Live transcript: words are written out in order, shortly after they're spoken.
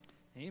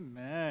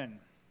Amen.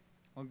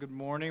 Well, good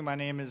morning. My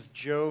name is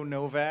Joe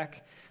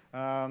Novak.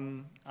 I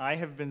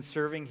have been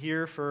serving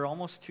here for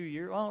almost 2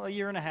 years, well, a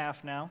year and a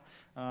half now,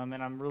 and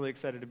I'm really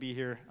excited to be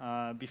here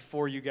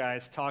before you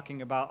guys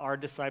talking about our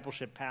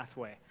discipleship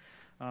pathway.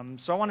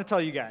 So I want to tell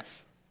you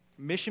guys,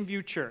 Mission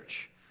View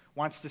Church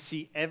wants to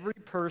see every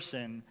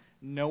person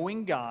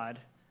knowing God,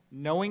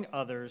 knowing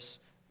others,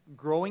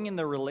 growing in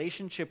their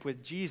relationship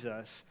with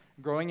Jesus,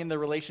 growing in their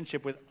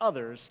relationship with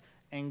others,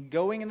 and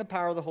going in the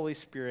power of the Holy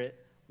Spirit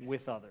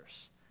with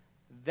others.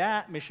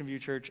 That Mission View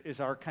Church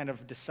is our kind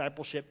of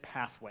discipleship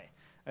pathway.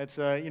 It's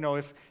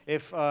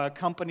if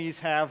companies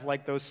have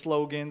like those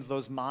slogans,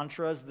 those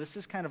mantras, this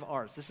is kind of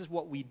ours. This is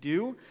what we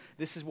do.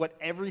 This is what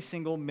every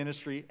single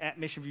ministry at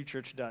Mission View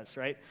Church does,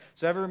 right?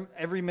 So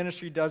every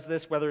ministry does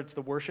this, whether it's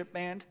the worship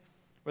band,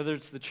 whether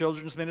it's the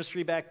children's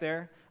ministry back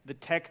there, the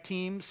tech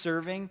team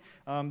serving,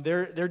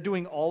 they're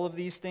doing all of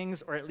these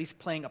things, or at least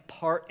playing a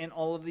part in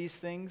all of these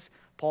things.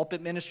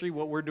 Pulpit ministry,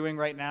 what we're doing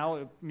right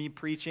now, me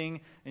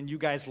preaching and you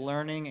guys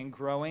learning and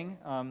growing.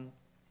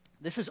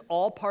 This is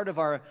all part of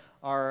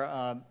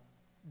our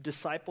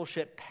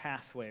discipleship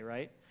pathway,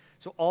 right?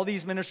 So all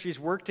these ministries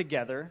work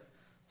together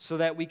so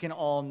that we can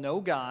all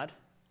know God,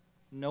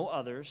 know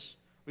others.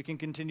 We can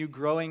continue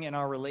growing in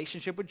our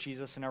relationship with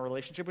Jesus and our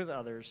relationship with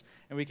others,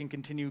 and we can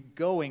continue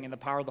going in the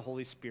power of the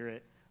Holy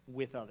Spirit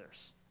with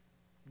others.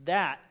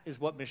 That is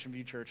what Mission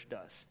View Church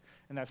does,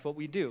 and that's what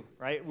we do,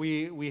 right?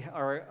 We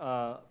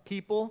are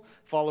people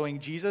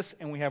following Jesus,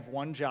 and we have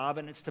one job,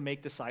 and it's to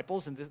make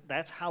disciples, and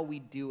that's how we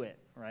do it,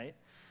 right?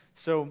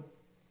 So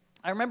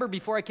I remember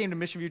before I came to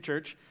Mission View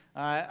Church,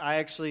 I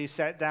actually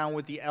sat down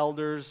with the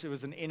elders. It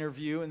was an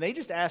interview, and they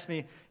just asked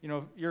me,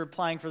 you're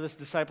applying for this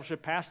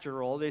discipleship pastor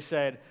role. They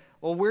said,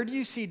 well, where do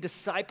you see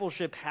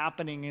discipleship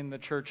happening in the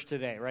church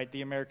today, right,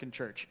 the American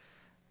church?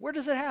 Where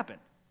does it happen?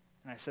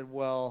 And I said,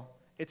 well,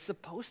 it's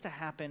supposed to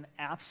happen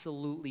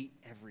absolutely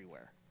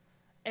everywhere.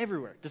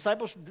 Everywhere.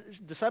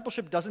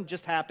 Discipleship doesn't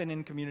just happen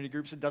in community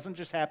groups. It doesn't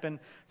just happen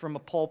from a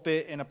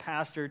pulpit and a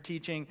pastor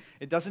teaching.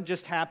 It doesn't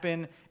just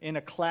happen in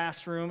a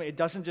classroom. It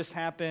doesn't just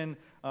happen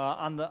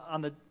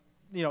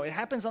it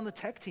happens on the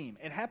tech team.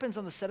 It happens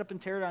on the setup and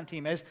teardown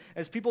team.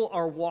 As people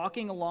are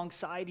walking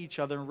alongside each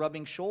other and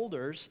rubbing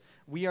shoulders,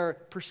 we are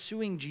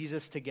pursuing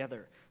Jesus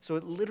together. So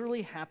it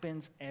literally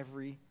happens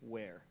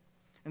everywhere.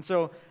 And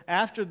so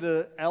after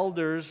the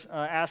elders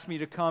asked me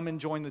to come and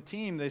join the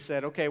team, they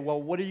said, okay,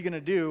 well, what are you going to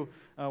do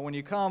when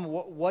you come?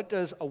 What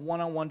does a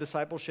one-on-one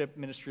discipleship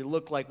ministry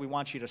look like? We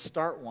want you to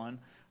start one.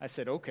 I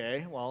said,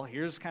 okay, well,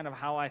 here's kind of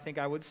how I think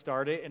I would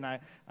start it. And I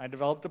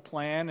developed a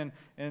plan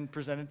and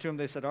presented it to them.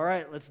 They said, all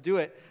right, let's do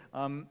it.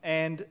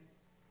 And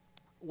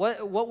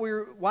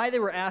why they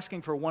were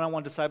asking for a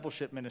one-on-one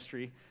discipleship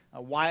ministry,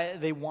 why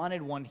they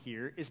wanted one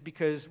here, is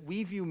because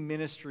we view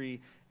ministry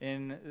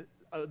in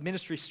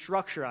ministry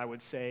structure, I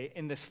would say,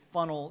 in this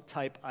funnel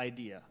type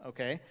idea,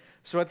 okay?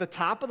 So at the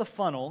top of the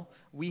funnel,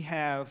 we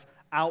have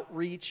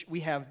outreach,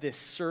 we have this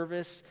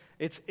service.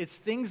 It's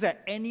things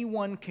that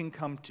anyone can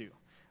come to.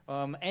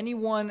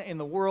 Anyone in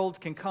the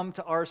world can come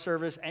to our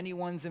service.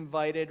 Anyone's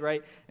invited,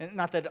 right? And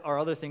not that our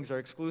other things are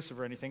exclusive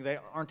or anything. They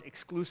aren't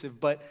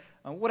exclusive. But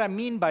what I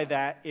mean by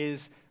that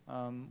is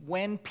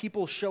when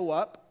people show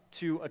up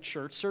to a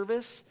church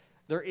service,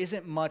 there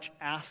isn't much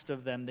asked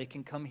of them. They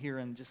can come here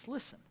and just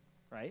listen,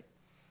 right?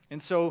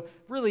 And so,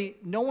 really,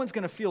 no one's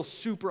going to feel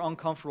super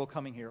uncomfortable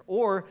coming here.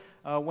 Or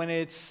when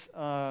it's,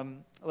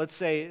 let's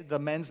say, the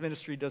men's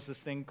ministry does this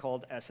thing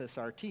called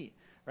SSRT,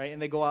 right?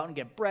 And they go out and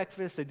get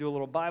breakfast. They do a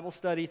little Bible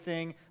study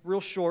thing,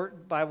 real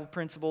short Bible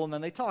principle, and then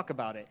they talk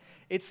about it.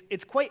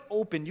 It's quite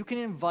open. You can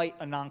invite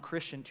a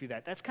non-Christian to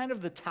that. That's kind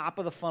of the top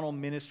of the funnel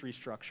ministry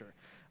structure.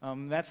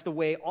 That's the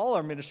way all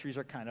our ministries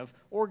are kind of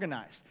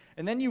organized.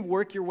 And then you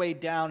work your way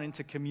down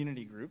into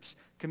community groups.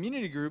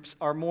 Community groups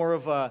are more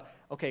of a,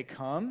 okay,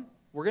 come.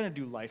 We're going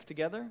to do life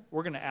together.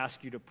 We're going to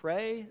ask you to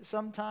pray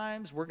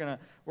sometimes. We're going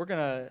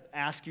to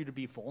ask you to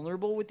be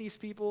vulnerable with these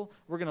people.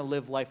 We're going to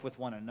live life with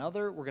one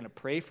another. We're going to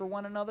pray for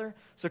one another.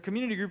 So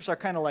community groups are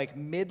kind of like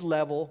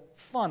mid-level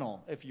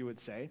funnel, if you would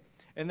say.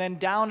 And then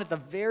down at the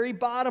very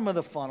bottom of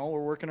the funnel,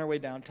 we're working our way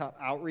down to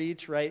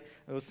outreach, right?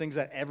 Those things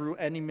that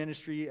any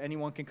ministry,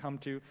 anyone can come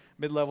to.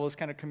 Mid-level is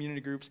kind of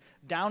community groups.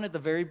 Down at the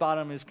very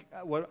bottom is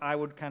what I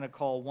would kind of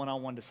call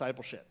one-on-one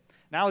discipleship.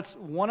 Now it's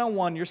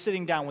one-on-one, you're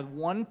sitting down with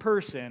one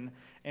person,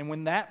 and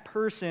when that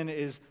person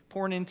is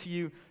pouring into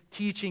you,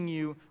 teaching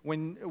you,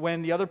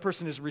 when the other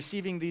person is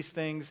receiving these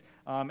things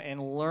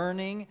and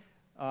learning,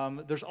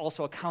 there's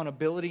also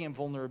accountability and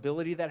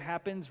vulnerability that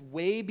happens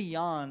way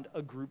beyond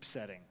a group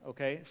setting,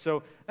 okay?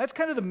 So that's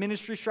kind of the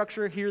ministry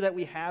structure here that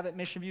we have at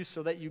Mission View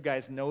so that you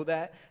guys know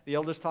that. The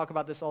elders talk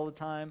about this all the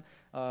time.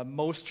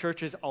 Most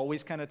churches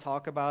always kind of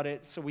talk about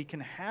it. So we can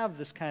have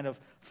this kind of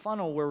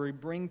funnel where we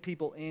bring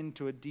people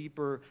into a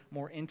deeper,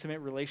 more intimate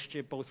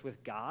relationship both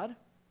with God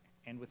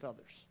and with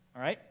others,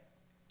 all right?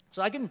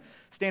 So I can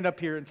stand up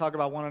here and talk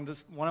about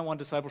one-on-one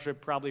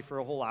discipleship probably for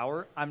a whole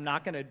hour. I'm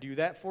not going to do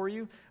that for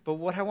you, but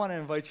what I want to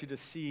invite you to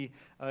see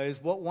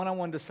is what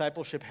one-on-one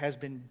discipleship has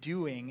been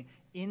doing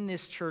in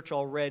this church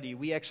already.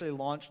 We actually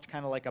launched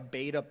kind of like a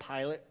beta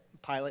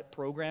pilot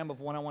program of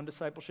one-on-one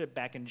discipleship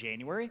back in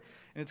January,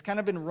 and it's kind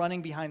of been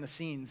running behind the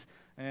scenes,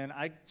 and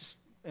I just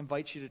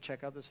invite you to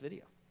check out this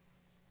video.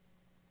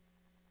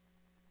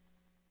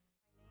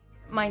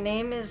 My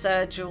name is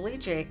Julie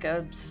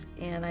Jacobs,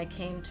 and I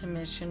came to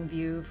Mission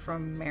View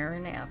from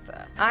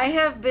Maranatha. I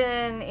have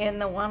been in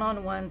the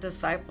one-on-one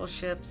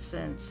discipleship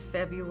since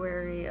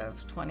February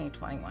of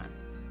 2021.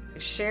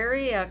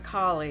 Sherry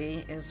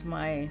Akali is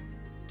my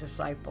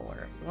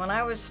discipler. When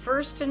I was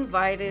first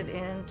invited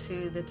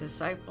into the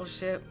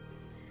discipleship,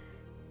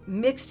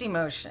 mixed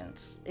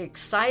emotions.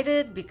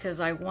 Excited because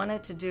I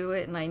wanted to do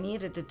it and I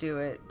needed to do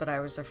it, but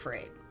I was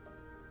afraid.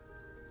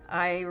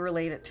 I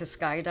relate it to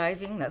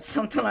skydiving. That's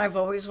something I've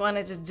always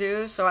wanted to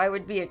do, so I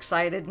would be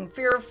excited and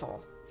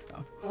fearful.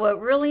 So, what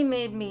really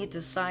made me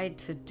decide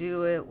to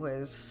do it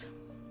was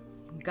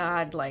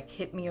God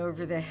hit me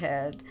over the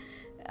head.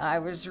 I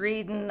was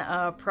reading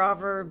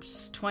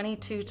Proverbs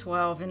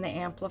 22:12 in the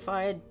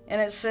Amplified,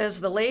 and it says,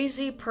 "The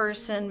lazy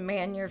person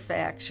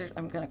manufactures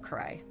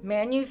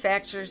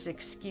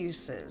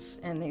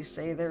excuses, and they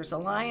say, there's a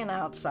lion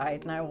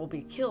outside, and I will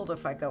be killed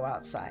if I go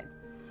outside."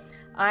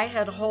 I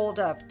had holed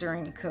up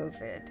during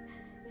COVID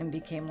and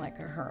became like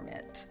a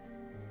hermit.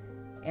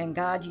 And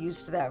God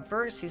used that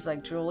verse. He's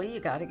like, "Julie, you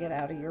got to get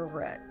out of your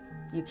rut.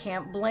 You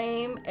can't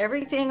blame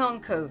everything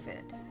on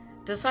COVID."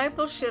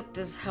 Discipleship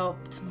has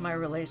helped my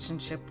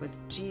relationship with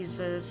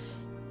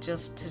Jesus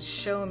just to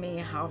show me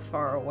how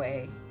far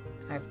away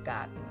I've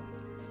gotten.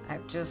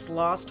 I've just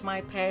lost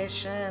my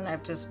passion.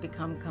 I've just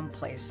become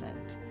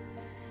complacent.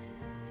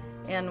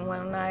 And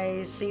when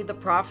I see the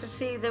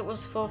prophecy that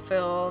was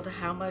fulfilled,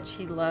 how much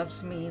he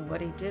loves me, what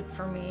he did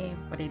for me,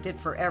 what he did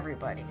for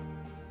everybody,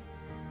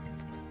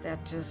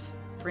 that just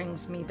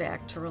brings me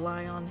back to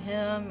rely on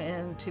him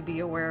and to be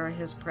aware of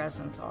his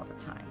presence all the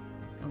time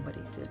and what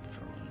he did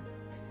for me.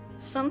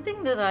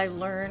 Something that I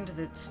learned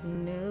that's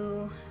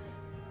new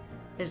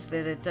is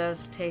that it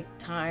does take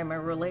time.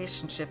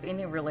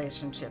 Any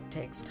relationship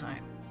takes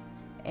time.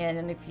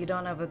 And if you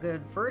don't have a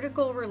good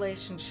vertical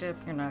relationship,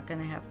 you're not going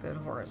to have good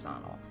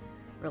horizontal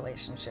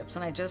relationships.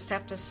 And I just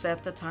have to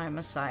set the time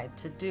aside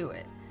to do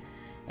it.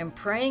 And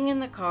praying in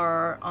the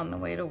car on the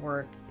way to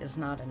work is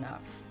not enough.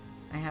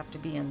 I have to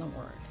be in the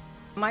Word.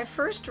 My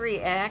first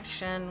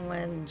reaction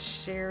when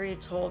Sherry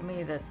told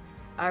me that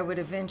I would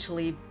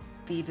eventually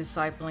be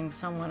discipling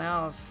someone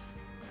else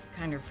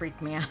kind of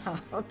freaked me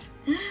out.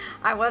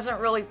 I wasn't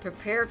really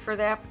prepared for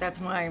that, but that's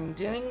why I'm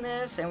doing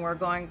this, and we're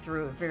going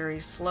through it very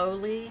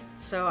slowly.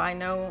 So I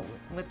know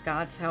with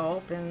God's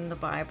help in the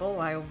Bible,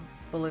 I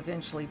will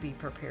eventually be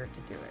prepared to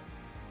do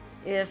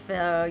it. If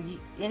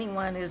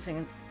anyone is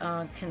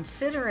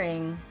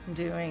considering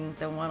doing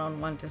the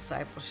one-on-one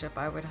discipleship,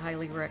 I would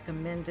highly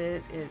recommend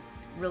it. It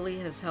really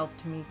has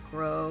helped me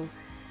grow.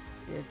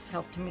 It's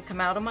helped me come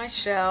out of my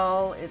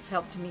shell. It's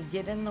helped me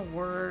get in the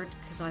Word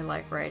because I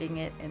like writing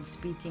it and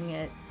speaking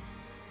it.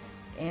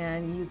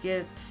 And you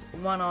get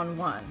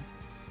one-on-one.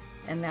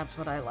 And that's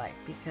what I like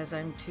because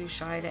I'm too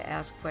shy to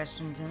ask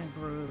questions in a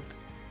group.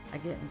 I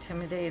get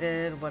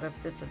intimidated. What if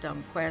it's a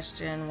dumb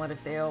question? What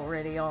if they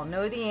already all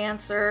know the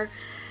answer?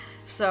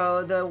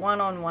 So the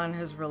one-on-one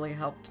has really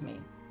helped me.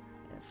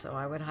 So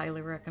I would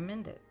highly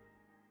recommend it.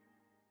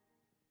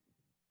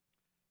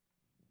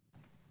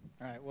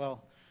 All right,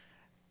 well,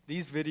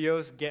 these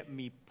videos get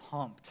me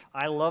pumped.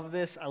 I love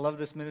this. I love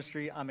this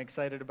ministry. I'm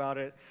excited about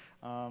it.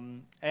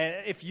 And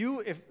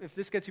if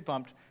this gets you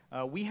pumped,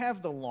 we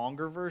have the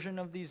longer version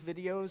of these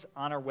videos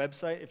on our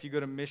website. If you go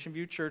to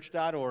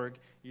missionviewchurch.org,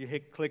 you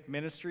click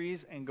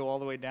ministries and go all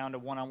the way down to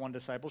one-on-one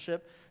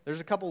discipleship.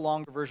 There's a couple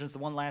longer versions. The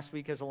one last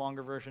week has a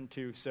longer version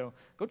too. So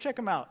go check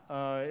them out.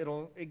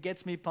 It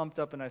gets me pumped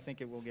up, and I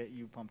think it will get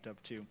you pumped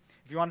up too.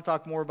 If you want to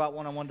talk more about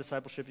one-on-one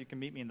discipleship, you can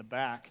meet me in the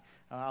back.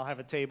 I'll have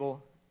a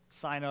table.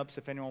 Sign-ups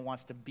if anyone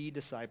wants to be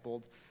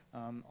discipled,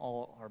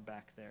 all are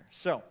back there.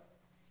 So,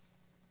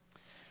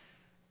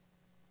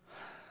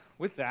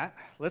 with that,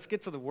 let's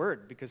get to the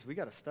Word because we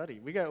got to study.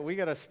 We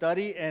got to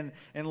study and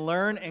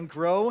learn and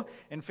grow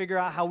and figure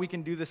out how we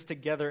can do this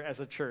together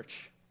as a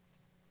church.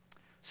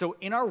 So,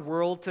 in our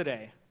world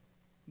today,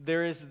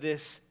 there is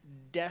this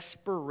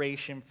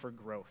desperation for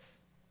growth.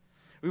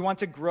 We want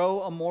to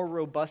grow a more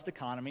robust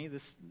economy.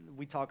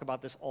 We talk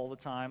about this all the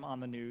time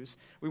on the news.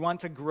 We want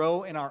to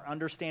grow in our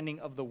understanding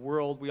of the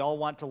world. We all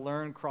want to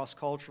learn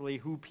cross-culturally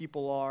who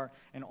people are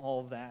and all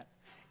of that.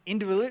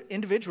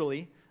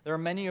 Individually, there are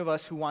many of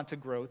us who want to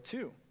grow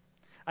too.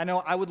 I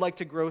know I would like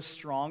to grow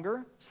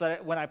stronger so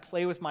that when I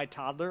play with my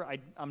toddler,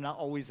 I'm not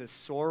always as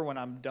sore when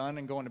I'm done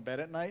and going to bed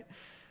at night.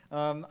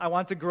 I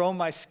want to grow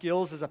my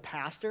skills as a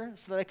pastor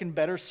so that I can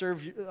better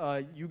serve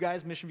you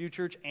guys, Mission View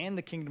Church, and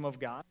the kingdom of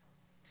God.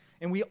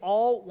 And we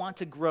all want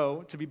to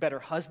grow to be better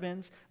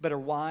husbands, better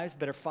wives,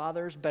 better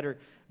fathers, better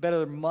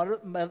mothers,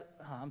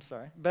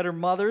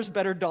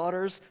 better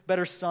daughters,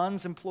 better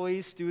sons,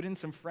 employees,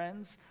 students, and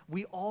friends.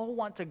 We all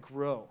want to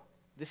grow.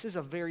 This is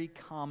a very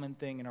common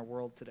thing in our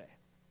world today.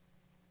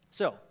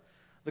 So,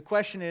 the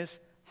question is,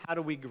 how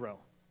do we grow?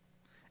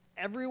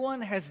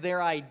 Everyone has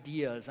their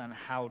ideas on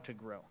how to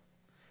grow.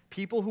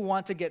 People who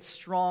want to get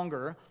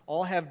stronger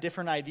all have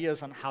different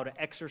ideas on how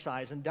to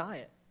exercise and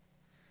diet.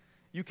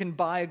 You can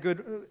buy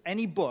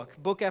any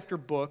book after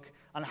book,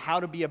 on how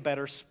to be a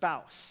better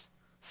spouse.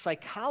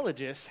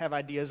 Psychologists have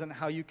ideas on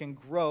how you can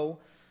grow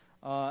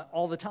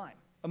all the time.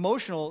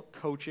 Emotional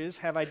coaches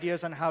have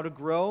ideas on how to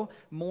grow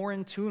more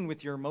in tune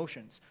with your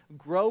emotions.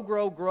 Grow,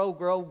 grow, grow,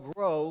 grow,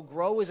 grow.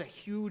 Grow is a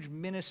huge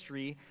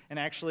ministry and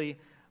actually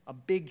a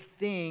big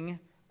thing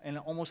and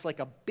almost like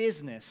a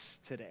business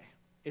today.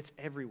 It's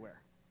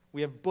everywhere.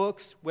 We have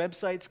books,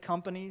 websites,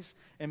 companies,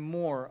 and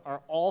more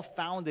are all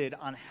founded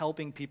on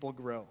helping people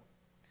grow.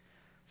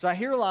 So I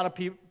hear a lot of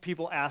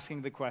people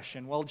asking the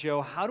question, well,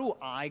 Joe, how do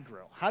I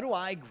grow? How do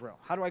I grow?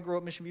 How do I grow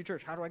at Mission View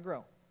Church? How do I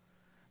grow?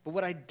 But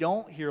what I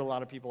don't hear a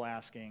lot of people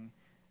asking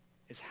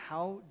is,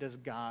 how does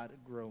God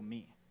grow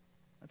me?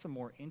 That's a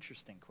more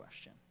interesting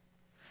question.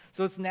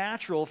 So it's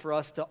natural for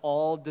us to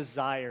all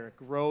desire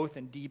growth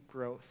and deep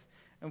growth.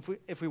 And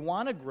if we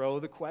want to grow,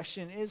 the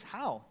question is,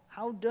 how?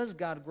 How does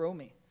God grow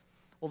me?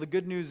 Well, the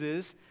good news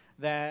is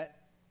that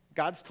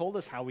God's told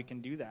us how we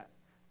can do that.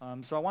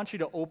 So I want you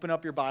to open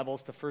up your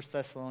Bibles to 1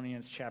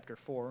 Thessalonians chapter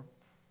 4.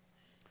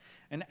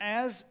 And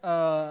as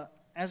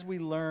we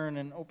learn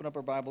and open up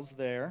our Bibles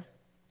there,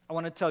 I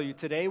want to tell you,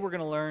 today we're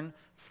going to learn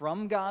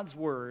from God's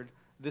Word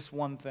this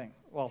one thing.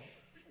 Well,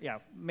 yeah,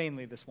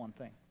 mainly this one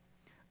thing.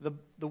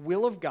 The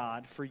will of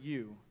God for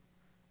you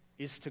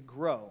is to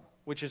grow,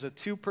 which is a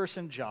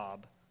two-person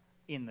job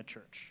in the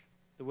church.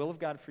 The will of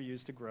God for you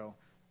is to grow,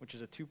 which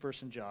is a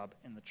two-person job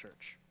in the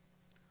church.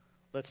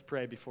 Let's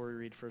pray before we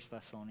read 1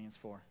 Thessalonians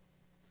 4.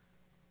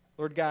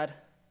 Lord God,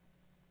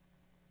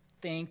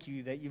 thank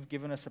you that you've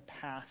given us a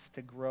path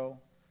to grow,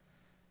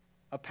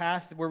 a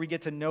path where we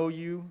get to know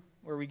you,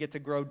 where we get to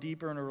grow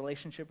deeper in a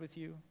relationship with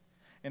you,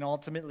 and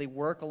ultimately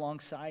work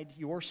alongside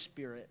your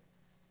Spirit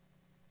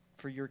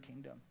for your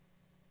kingdom.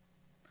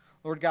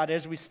 Lord God,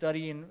 as we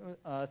study in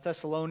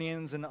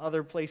Thessalonians and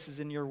other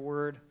places in your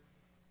word,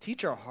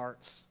 teach our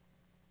hearts.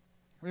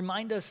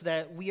 Remind us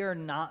that we are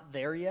not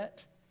there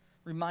yet.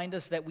 Remind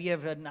us that we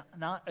have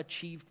not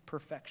achieved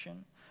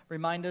perfection.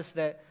 Remind us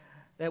that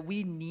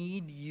we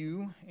need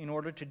you in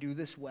order to do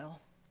this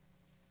well.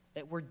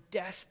 That we're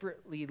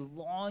desperately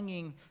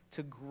longing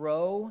to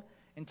grow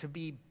and to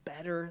be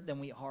better than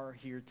we are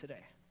here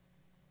today.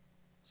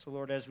 So,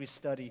 Lord, as we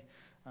study,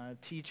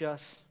 teach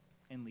us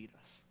and lead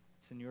us.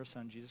 It's in your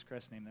Son, Jesus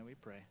Christ's name, that we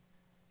pray.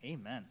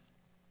 Amen.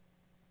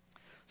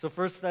 So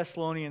 1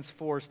 Thessalonians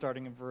 4,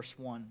 starting in verse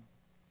 1.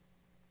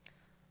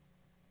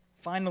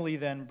 Finally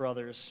then,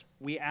 brothers,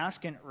 we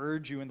ask and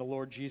urge you in the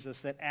Lord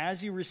Jesus that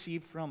as you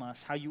received from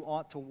us how you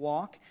ought to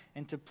walk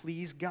and to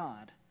please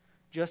God,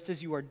 just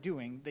as you are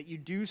doing, that you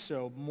do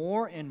so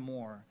more and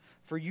more,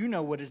 for you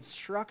know what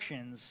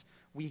instructions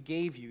we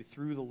gave you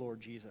through the Lord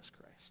Jesus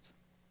Christ.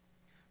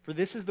 For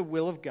this is the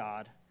will of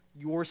God,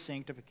 your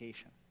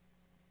sanctification.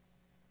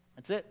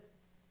 That's it.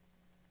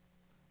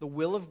 The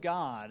will of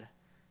God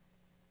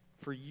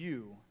for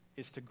you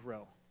is to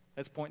grow.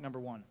 That's point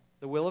number one.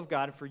 The will of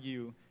God for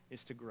you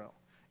is to grow.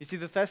 You see,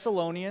 the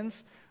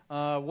Thessalonians,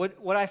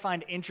 what I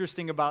find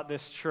interesting about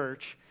this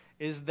church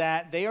is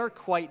that they are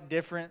quite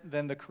different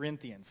than the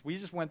Corinthians. We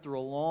just went through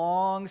a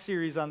long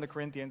series on the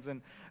Corinthians,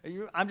 and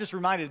I'm just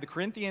reminded the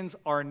Corinthians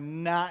are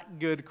not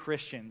good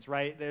Christians,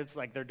 right? It's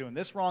like they're doing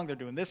this wrong, they're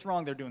doing this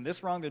wrong, they're doing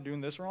this wrong, they're doing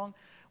this wrong.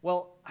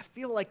 Well, I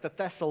feel like the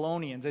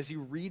Thessalonians, as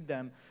you read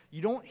them,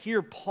 you don't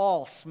hear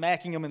Paul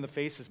smacking them in the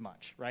face as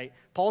much, right?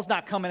 Paul's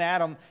not coming at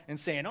them and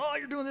saying, oh,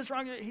 you're doing this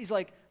wrong. He's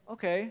like,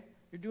 okay,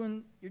 you're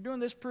doing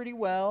this pretty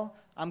well.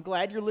 I'm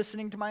glad you're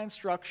listening to my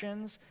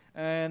instructions.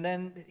 And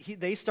then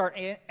they start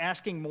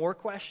asking more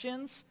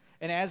questions.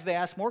 And as they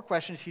ask more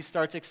questions, he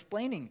starts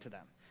explaining to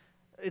them.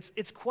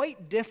 It's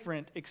quite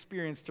different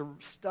experience to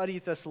study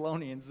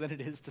Thessalonians than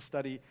it is to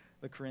study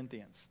the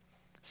Corinthians.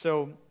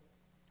 So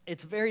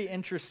it's very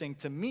interesting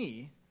to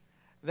me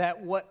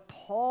that what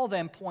Paul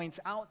then points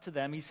out to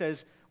them, he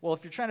says, well,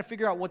 if you're trying to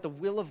figure out what the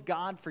will of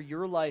God for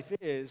your life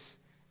is,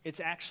 it's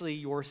actually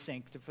your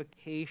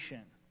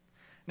sanctification.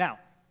 Now,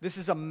 this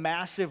is a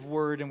massive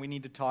word, and we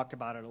need to talk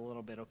about it a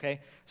little bit, okay?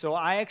 So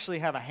I actually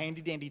have a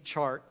handy-dandy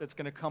chart that's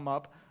going to come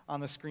up on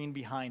the screen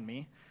behind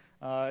me.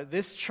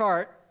 This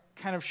chart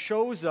kind of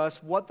shows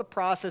us what the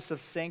process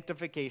of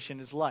sanctification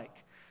is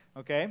like,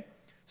 okay?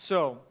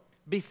 So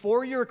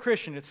before you're a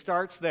Christian, it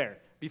starts there.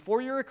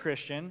 Before you're a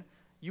Christian,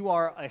 you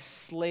are a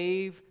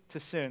slave to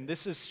sin.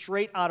 This is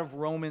straight out of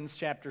Romans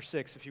chapter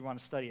 6, if you want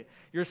to study it.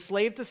 You're a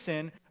slave to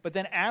sin, but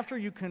then after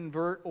you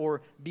convert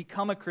or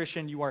become a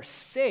Christian, you are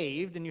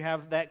saved, and you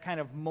have that kind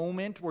of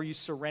moment where you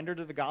surrender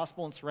to the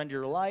gospel and surrender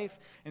your life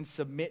and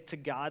submit to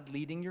God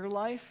leading your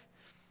life.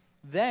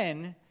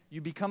 Then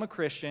you become a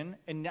Christian,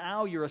 and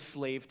now you're a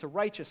slave to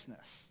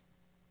righteousness.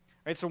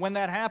 Right? So when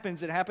that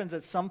happens, it happens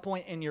at some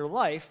point in your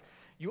life,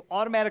 you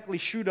automatically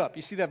shoot up.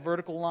 You see that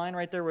vertical line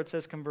right there where it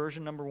says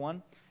conversion number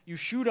 1? You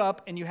shoot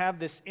up, and you have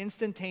this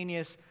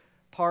instantaneous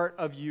part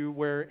of you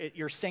where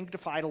you're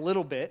sanctified a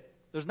little bit.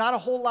 There's not a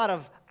whole lot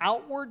of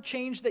outward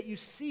change that you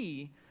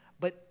see,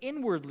 but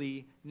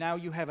inwardly, now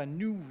you have a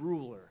new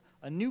ruler.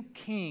 A new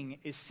king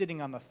is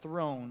sitting on the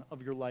throne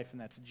of your life, and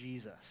that's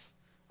Jesus.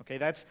 Okay,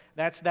 that's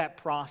that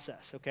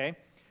process, okay?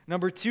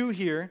 Number 2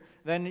 here,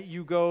 then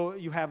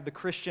you have the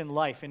Christian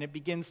life, and it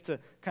begins to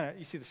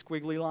you see the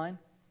squiggly line?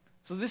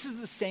 So this is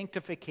the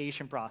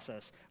sanctification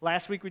process.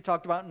 Last week we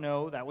talked about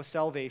that was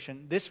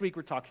salvation. This week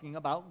we're talking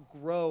about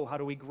grow. How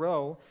do we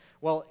grow?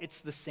 Well,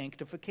 it's the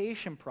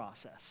sanctification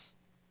process,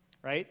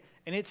 right?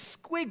 And it's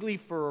squiggly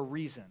for a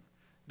reason,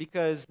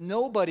 because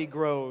nobody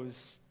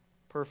grows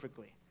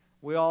perfectly.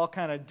 We all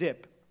kind of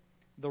dip.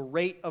 The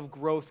rate of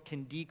growth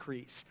can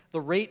decrease.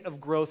 The rate of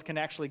growth can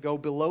actually go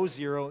below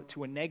 0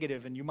 to a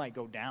negative, and you might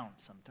go down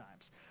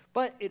sometimes.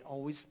 But it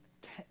always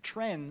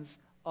trends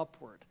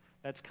upward.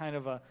 That's kind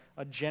of a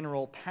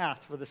general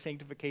path for the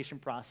sanctification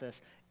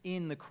process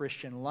in the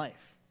Christian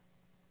life.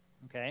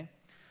 Okay?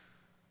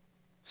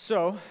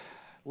 So,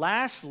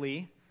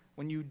 lastly,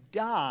 when you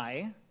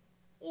die,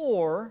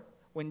 or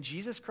when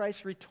Jesus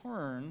Christ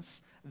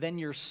returns, then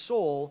your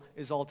soul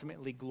is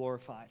ultimately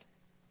glorified.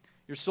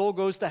 Your soul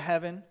goes to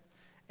heaven,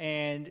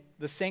 and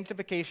the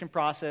sanctification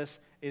process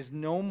is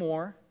no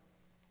more.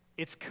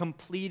 It's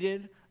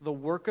completed. The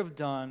work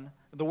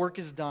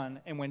is done.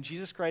 And when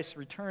Jesus Christ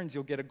returns,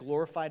 you'll get a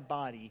glorified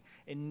body,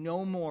 and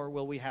no more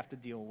will we have to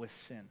deal with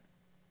sin.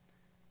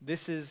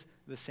 This is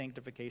the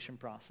sanctification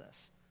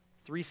process.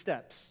 3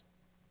 steps.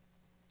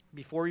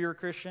 Before you're a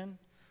Christian,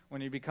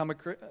 when you become a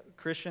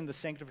Christian, the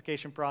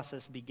sanctification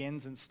process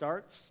begins and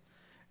starts.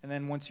 And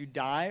then once you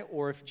die,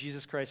 or if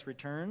Jesus Christ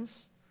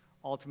returns,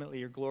 ultimately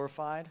you're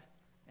glorified,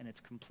 and it's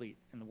complete,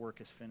 and the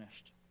work is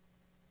finished.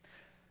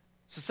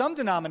 So some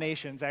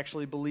denominations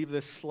actually believe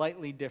this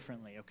slightly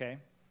differently, okay?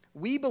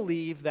 We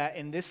believe that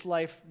in this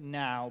life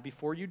now,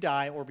 before you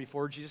die or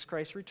before Jesus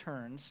Christ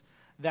returns,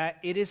 that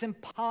it is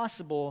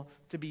impossible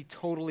to be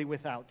totally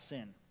without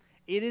sin.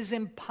 It is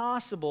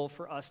impossible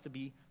for us to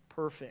be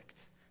perfect.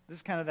 This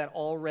is kind of that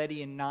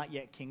already and not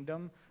yet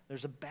kingdom.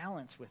 There's a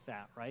balance with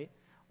that, right?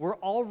 We're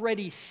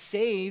already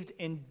saved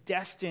and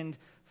destined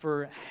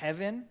for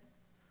heaven,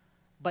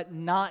 but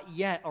not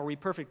yet are we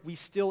perfect. We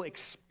still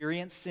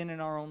experience sin in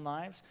our own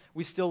lives.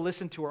 We still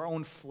listen to our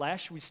own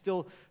flesh. We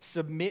still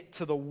submit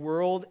to the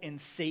world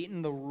and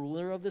Satan, the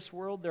ruler of this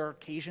world. There are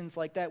occasions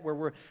like that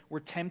where we're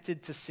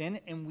tempted to sin,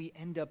 and we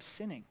end up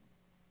sinning.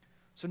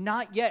 So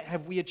not yet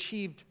have we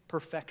achieved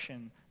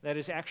perfection. That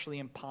is actually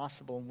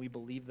impossible, and we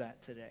believe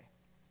that today.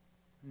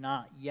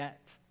 Not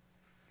yet.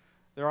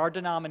 There are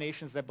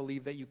denominations that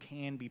believe that you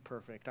can be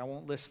perfect. I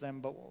won't list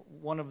them, but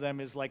one of them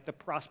is like the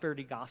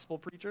prosperity gospel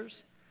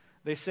preachers.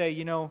 They say,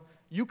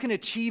 you can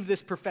achieve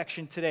this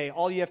perfection today.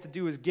 All you have to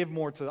do is give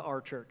more to our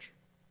church.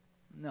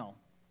 No,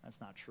 that's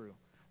not true.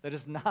 That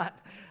is not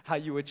how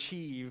you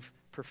achieve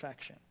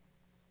perfection.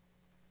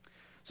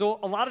 So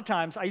a lot of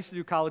times, I used to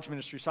do college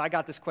ministry, so I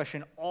got this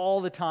question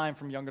all the time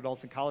from young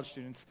adults and college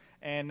students.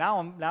 And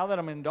now that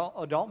I'm in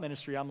adult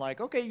ministry, I'm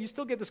like, okay, you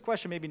still get this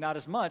question, maybe not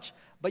as much,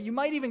 but you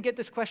might even get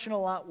this question a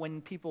lot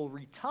when people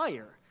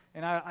retire.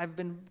 And I've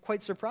been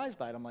quite surprised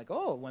by it. I'm like,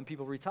 oh, when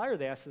people retire,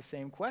 they ask the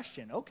same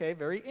question. Okay,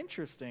 very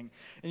interesting.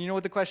 And you know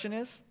what the question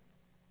is?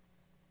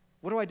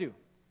 What do I do?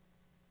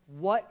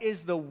 What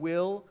is the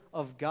will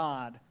of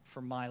God for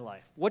my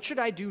life? What should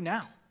I do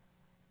now?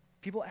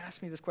 People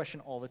ask me this question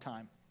all the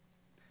time.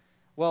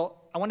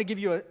 Well, I want to give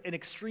you an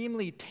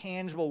extremely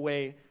tangible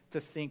way to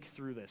think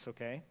through this,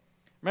 okay?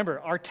 Remember,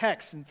 our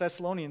text in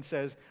Thessalonians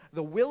says,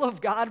 the will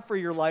of God for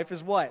your life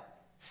is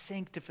what?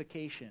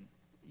 Sanctification.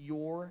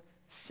 Your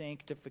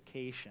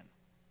sanctification.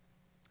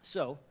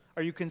 So,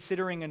 are you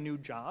considering a new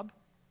job?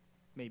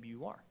 Maybe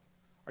you are.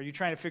 Are you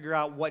trying to figure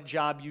out what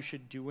job you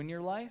should do in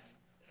your life?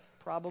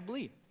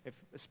 Probably,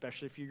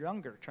 especially if you're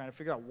younger, trying to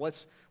figure out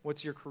what's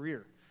your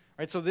career. All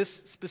right, so this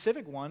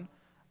specific one,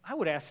 I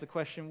would ask the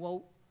question,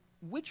 well,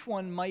 which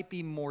one might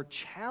be more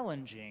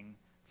challenging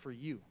for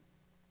you?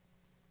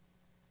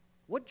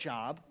 What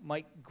job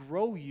might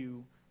grow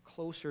you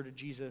closer to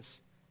Jesus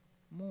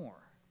more?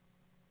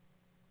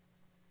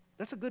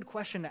 That's a good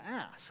question to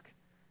ask.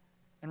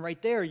 And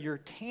right there, you're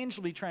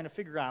tangibly trying to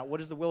figure out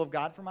what is the will of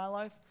God for my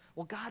life?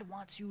 Well, God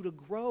wants you to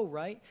grow,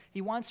 right?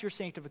 He wants your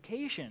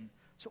sanctification.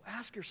 So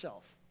ask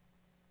yourself,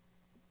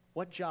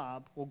 what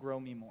job will grow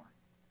me more?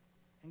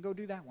 And go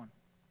do that one.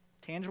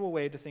 Tangible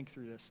way to think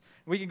through this.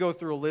 We can go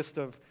through a list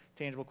of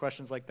tangible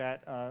questions like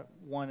that.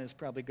 One is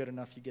probably good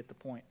enough. You get the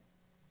point.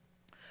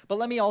 But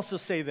let me also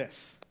say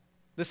this.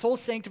 This whole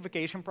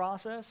sanctification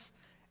process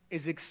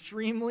is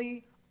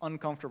extremely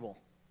uncomfortable.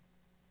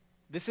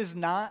 This is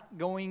not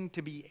going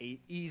to be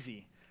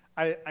easy.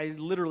 I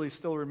literally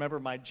still remember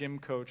my gym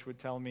coach would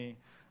tell me,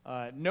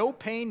 no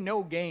pain,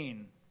 no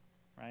gain,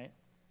 right?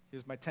 He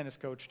was my tennis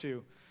coach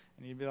too.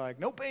 And you'd be like,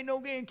 no pain, no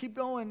gain, keep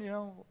going,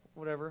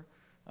 whatever.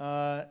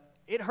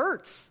 It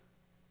hurts.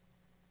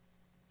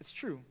 It's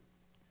true.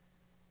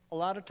 A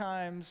lot of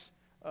times,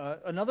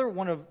 another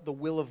one of the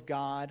will of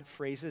God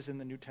phrases in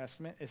the New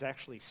Testament is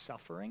actually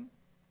suffering.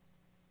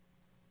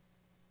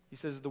 He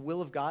says the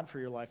will of God for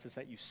your life is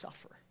that you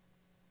suffer.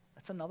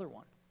 That's another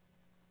one,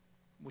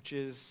 which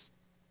is,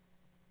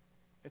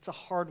 it's a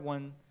hard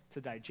one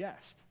to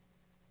digest.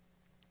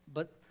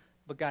 But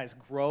guys,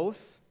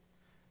 growth,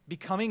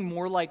 becoming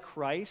more like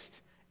Christ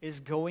is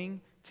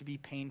going to be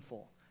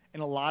painful.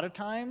 And a lot of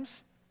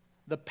times,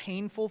 the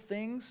painful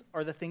things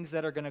are the things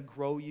that are going to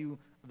grow you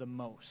the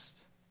most.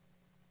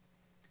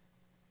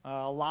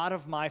 A lot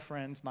of my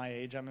friends my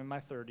age, I'm in my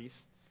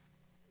 30s,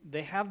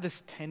 they have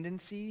this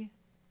tendency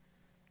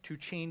to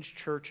change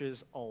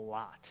churches a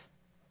lot.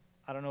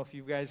 I don't know if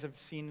you guys have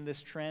seen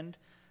this trend,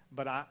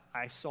 but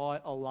I saw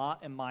it a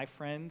lot in my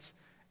friends,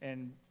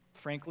 and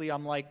frankly,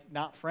 I'm like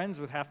not friends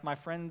with half my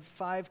friends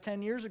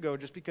 5-10 years ago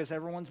just because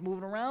everyone's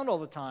moving around all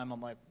the time.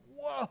 I'm like,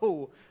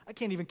 whoa, I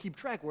can't even keep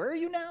track. Where are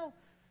you now?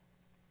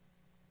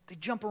 They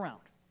jump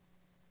around.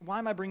 Why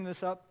am I bringing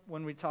this up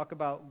when we talk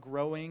about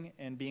growing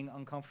and being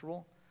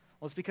uncomfortable?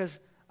 Well, it's because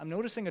I'm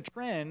noticing a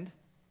trend.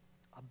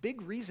 A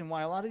big reason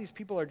why a lot of these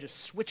people are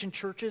just switching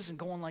churches and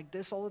going like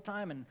this all the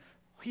time and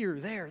here,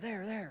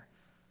 there,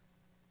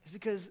 is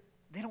because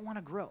they don't want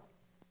to grow.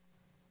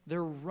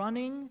 They're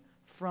running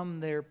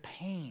from their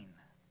pain.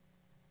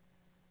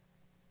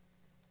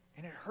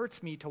 And it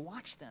hurts me to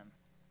watch them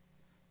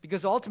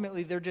because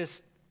ultimately they're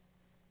just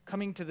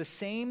coming to the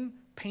same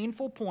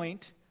painful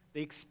point.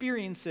 They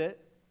experience it,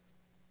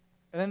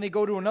 and then they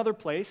go to another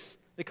place.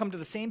 They come to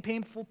the same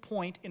painful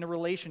point in a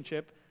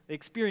relationship. They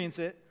experience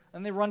it,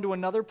 and they run to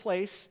another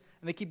place,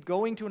 and they keep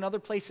going to another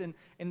place, and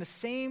the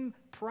same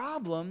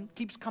problem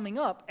keeps coming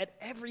up at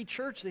every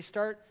church they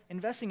start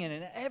investing in,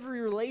 and every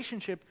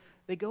relationship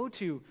they go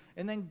to.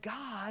 And then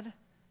God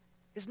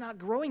is not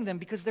growing them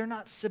because they're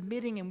not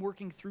submitting and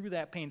working through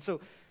that pain.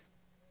 So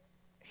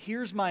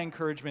here's my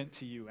encouragement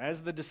to you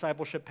as the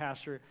discipleship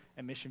pastor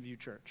at Mission View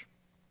Church.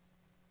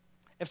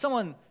 If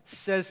someone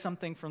says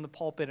something from the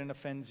pulpit and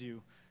offends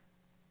you,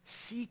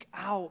 seek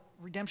out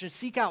redemption.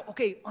 Seek out,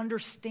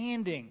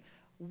 understanding.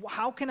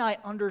 How can I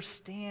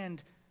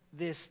understand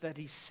this that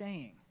he's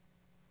saying?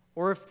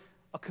 Or if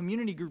a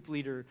community group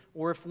leader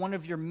or if one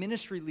of your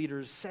ministry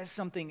leaders says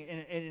something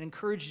and it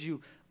encourages you,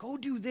 go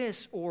do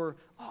this,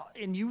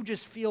 and you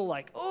just feel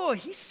like,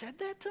 he said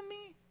that to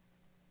me?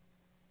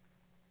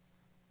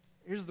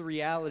 Here's the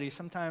reality.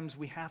 Sometimes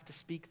we have to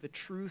speak the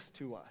truth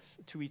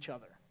to each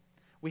other.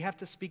 We have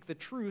to speak the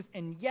truth,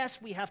 and yes,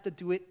 we have to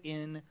do it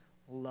in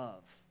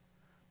love.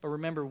 But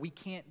remember, we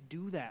can't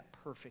do that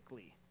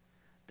perfectly.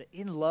 The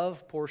in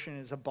love portion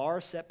is a bar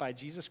set by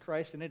Jesus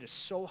Christ, and it is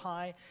so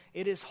high.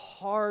 It is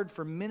hard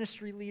for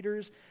ministry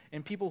leaders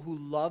and people who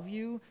love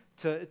you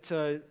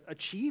to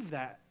achieve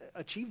that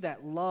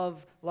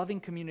loving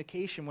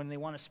communication when they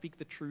want to speak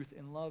the truth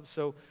in love.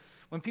 So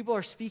when people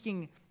are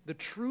speaking the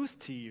truth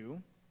to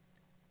you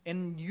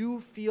and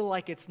you feel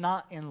like it's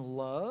not in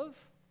love,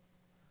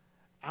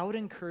 I would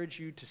encourage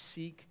you to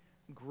seek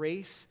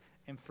grace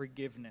and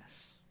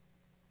forgiveness.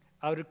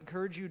 I would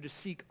encourage you to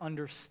seek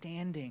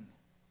understanding.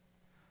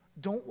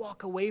 Don't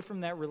walk away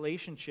from that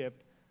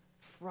relationship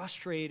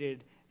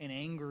frustrated and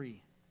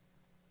angry.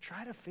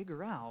 Try to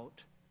figure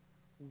out,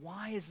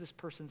 why is this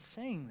person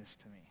saying this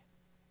to me?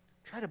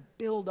 Try to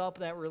build up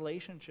that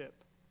relationship.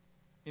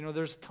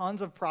 There's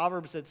tons of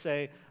proverbs that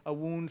say a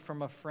wound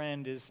from a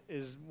friend is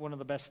one of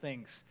the best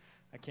things.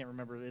 I can't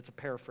remember, it's a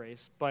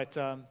paraphrase, but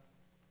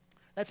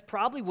that's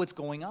probably what's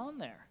going on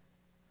there.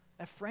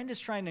 That friend is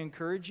trying to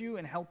encourage you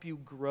and help you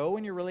grow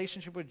in your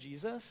relationship with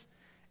Jesus.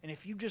 And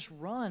if you just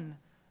run,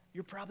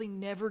 you're probably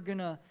never going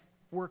to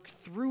work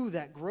through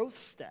that growth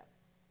step.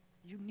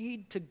 You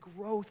need to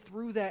grow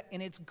through that,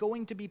 and it's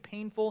going to be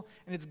painful,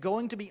 and it's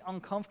going to be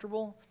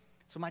uncomfortable.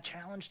 So my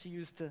challenge to you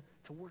is to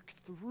work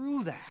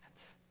through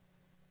that.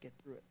 Get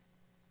through it.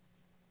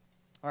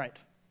 All right.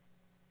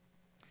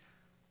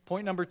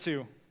 Point number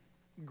 2.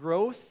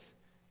 Growth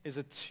is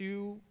a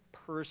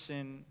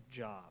two-person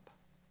job.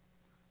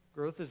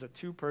 Growth is a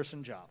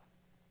two-person job.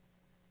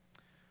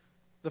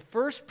 The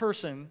first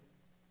person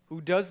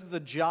who does the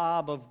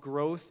job of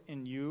growth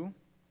in you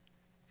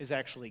is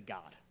actually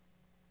God.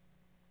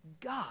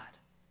 God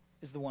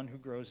is the one who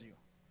grows you.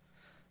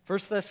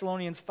 1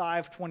 Thessalonians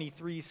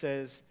 5:23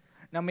 says,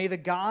 "Now may the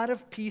God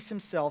of peace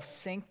himself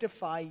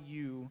sanctify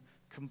you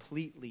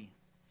completely."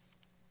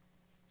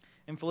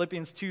 And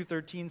Philippians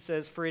 2:13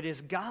 says, "For it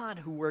is God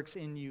who works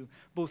in you,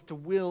 both to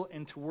will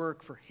and to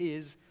work for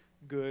his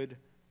good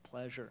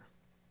pleasure."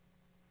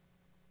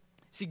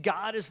 See,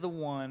 God is the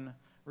one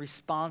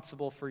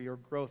responsible for your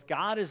growth.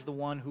 God is the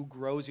one who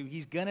grows you.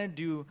 He's going to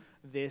do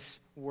this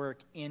work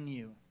in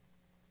you.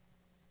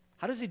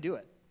 How does he do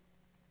it?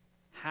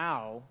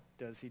 How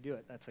does he do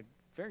it? That's a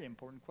very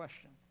important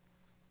question.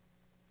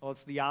 Well,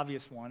 it's the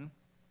obvious one.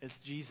 It's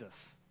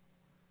Jesus.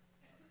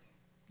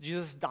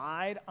 Jesus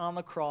died on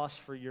the cross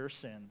for your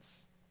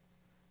sins.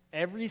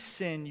 Every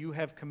sin you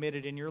have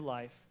committed in your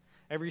life,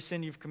 Every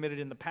sin you've committed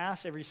in the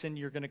past, every sin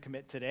you're going to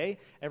commit today,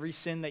 every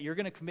sin that you're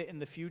going to commit in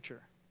the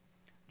future.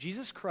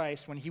 Jesus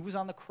Christ, when he was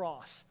on the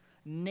cross,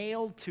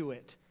 nailed to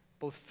it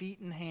both feet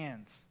and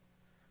hands.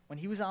 When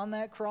he was on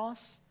that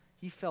cross,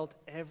 he felt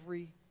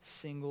every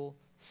single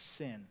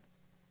sin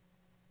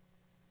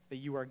that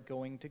you are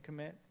going to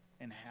commit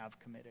and have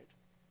committed.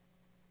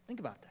 Think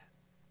about that.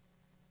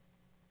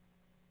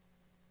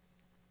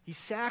 He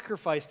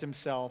sacrificed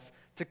himself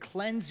to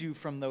cleanse you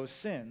from those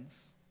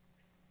sins.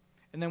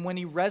 And then when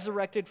he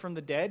resurrected from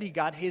the dead, he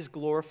got his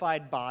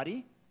glorified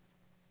body.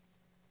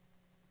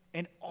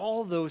 And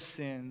all those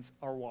sins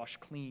are washed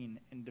clean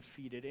and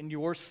defeated. And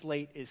your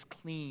slate is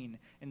clean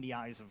in the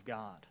eyes of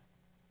God.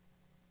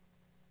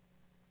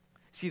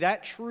 See,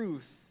 that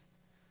truth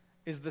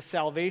is the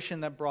salvation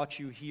that brought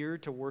you here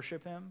to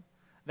worship him.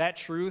 That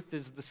truth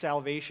is the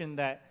salvation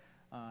that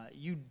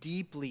you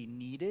deeply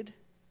needed.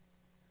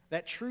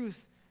 That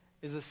truth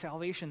is the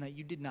salvation that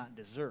you did not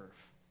deserve.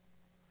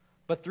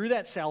 But through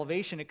that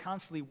salvation, it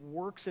constantly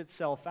works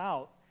itself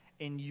out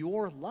in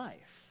your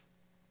life.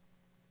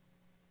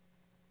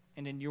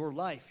 And in your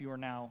life, you are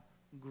now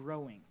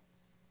growing.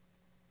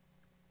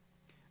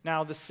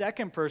 Now, the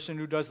second person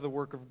who does the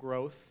work of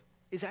growth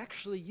is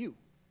actually you.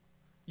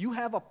 You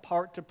have a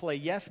part to play.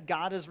 Yes,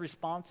 God is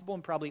responsible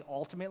and probably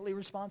ultimately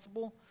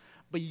responsible,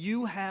 but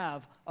you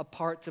have a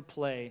part to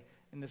play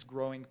in this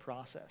growing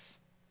process.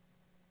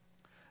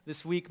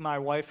 This week, my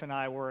wife and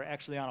I were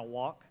actually on a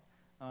walk,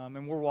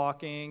 and we're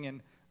walking,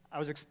 and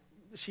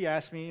she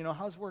asked me,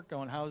 how's work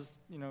going?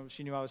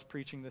 She knew I was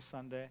preaching this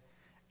Sunday.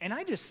 And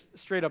I just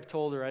straight up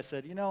told her, I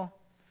said,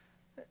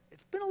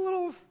 it's been a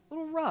little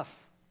rough.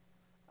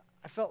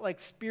 I felt like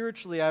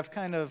spiritually I've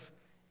kind of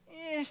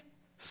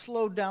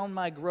slowed down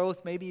my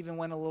growth, maybe even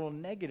went a little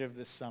negative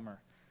this summer.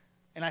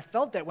 And I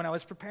felt that when I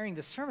was preparing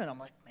this sermon. I'm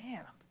like, man,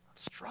 I'm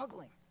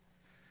struggling.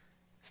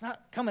 It's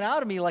not coming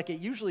out of me like it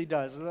usually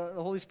does. The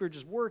Holy Spirit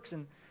just works.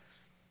 And,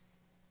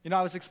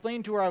 I was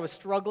explaining to her I was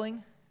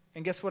struggling.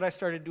 And guess what I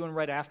started doing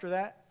right after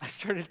that? I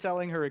started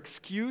telling her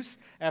excuse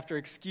after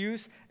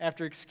excuse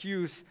after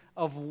excuse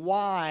of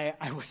why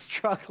I was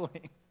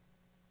struggling.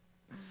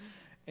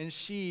 And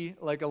she,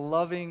 like a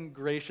loving,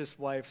 gracious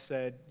wife,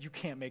 said, "You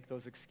can't make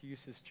those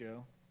excuses,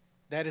 Joe.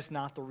 That is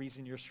not the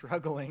reason you're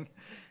struggling."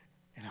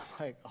 And I'm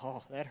like,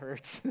 oh, that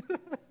hurts.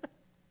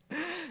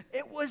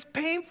 It was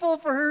painful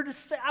for her to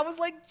say. I was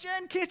like,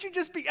 Jen, can't you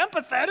just be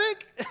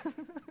empathetic?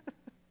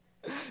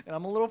 And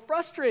I'm a little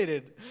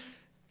frustrated,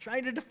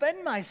 trying to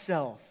defend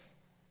myself.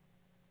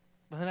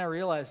 But then I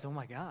realized, oh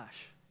my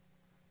gosh,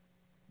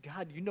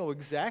 God, you know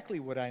exactly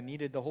what I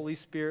needed. The Holy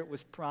Spirit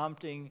was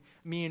prompting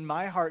me in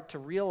my heart to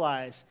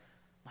realize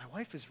my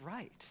wife is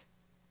right.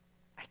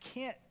 I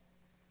can't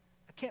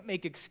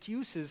make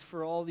excuses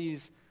for all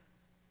these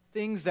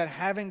things that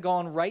haven't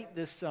gone right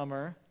this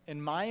summer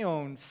in my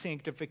own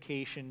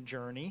sanctification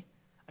journey.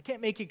 I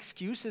can't make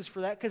excuses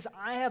for that because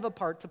I have a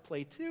part to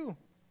play too.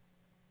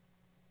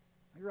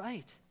 You're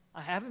right.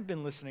 I haven't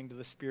been listening to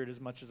the Spirit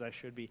as much as I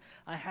should be.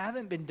 I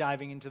haven't been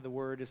diving into the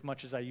Word as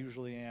much as I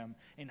usually am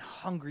and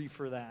hungry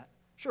for that.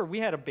 Sure, we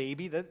had a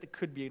baby. That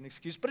could be an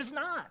excuse, but it's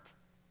not.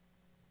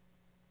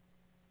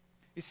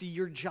 You see,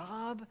 your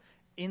job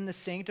in the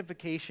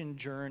sanctification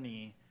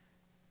journey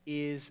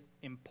is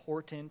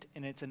important,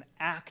 and it's an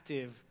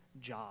active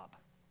job.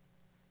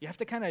 You have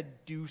to kind of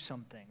do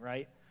something,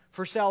 right?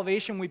 For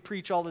salvation, we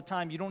preach all the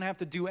time. You don't have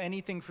to do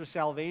anything for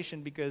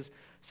salvation because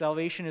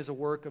salvation is a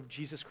work of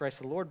Jesus Christ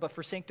the Lord. But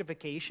for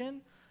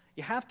sanctification,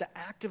 you have to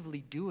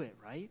actively do it,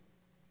 right?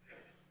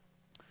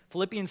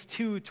 Philippians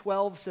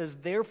 2:12 says,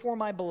 "Therefore,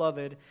 my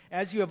beloved,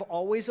 as you have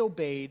always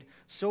obeyed,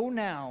 so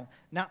now,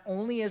 not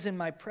only as in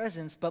my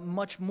presence, but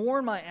much more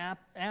in my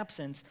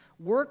absence,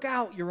 work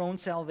out your own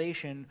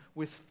salvation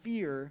with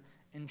fear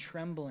and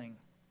trembling."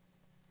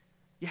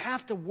 You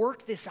have to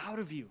work this out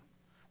of you.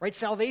 Right?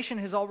 Salvation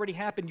has already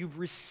happened. You've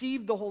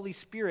received the Holy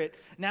Spirit.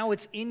 Now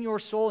it's in your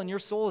soul, and your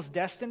soul is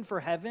destined for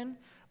heaven.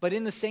 But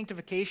in the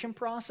sanctification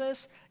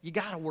process, you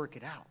got to work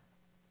it out.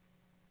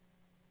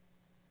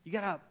 You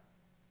got to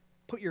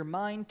put your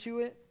mind to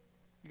it.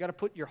 You got to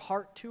put your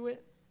heart to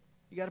it.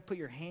 You got to put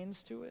your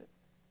hands to it.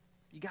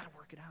 You got to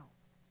work it out.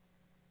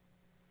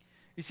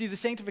 You see, the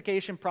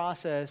sanctification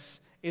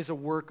process is a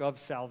work of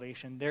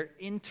salvation. They're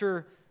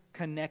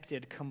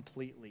interconnected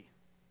completely.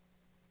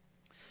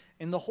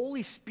 And the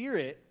Holy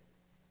Spirit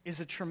is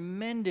a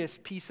tremendous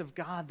piece of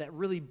God that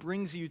really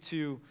brings you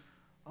to,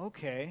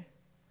 okay,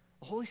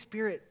 the Holy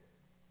Spirit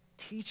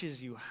teaches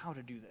you how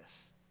to do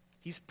this.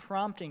 He's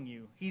prompting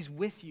you. He's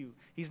with you.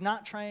 He's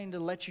not trying to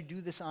let you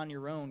do this on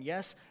your own.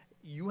 Yes,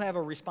 you have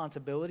a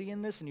responsibility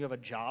in this and you have a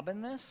job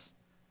in this,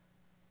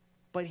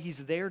 but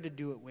He's there to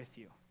do it with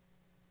you.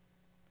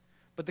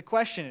 But the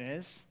question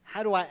is,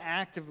 how do I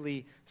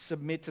actively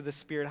submit to the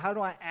Spirit? How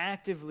do I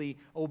actively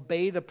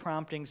obey the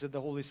promptings of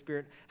the Holy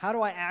Spirit? How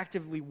do I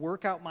actively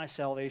work out my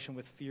salvation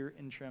with fear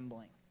and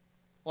trembling?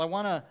 Well, I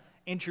want to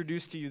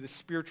introduce to you the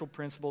spiritual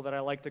principle that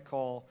I like to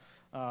call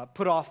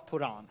put off,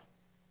 put on.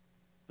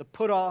 The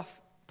put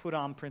off, put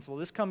on principle.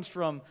 This comes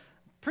from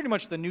pretty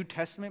much the New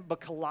Testament, but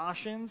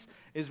Colossians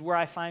is where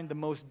I find the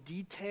most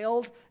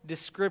detailed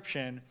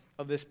description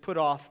of this put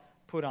off,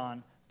 put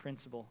on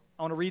principle.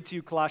 I want to read to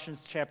you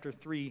Colossians chapter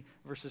 3,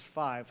 verses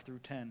 5 through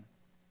 10.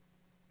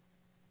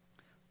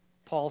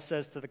 Paul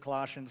says to the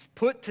Colossians,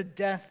 "Put to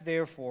death,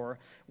 therefore,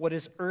 what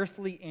is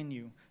earthly in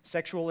you,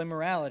 sexual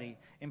immorality,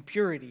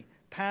 impurity,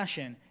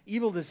 passion,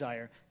 evil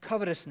desire,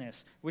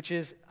 covetousness, which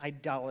is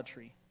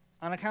idolatry.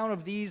 On account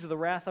of these, the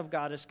wrath of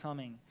God is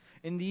coming.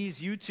 In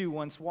these you too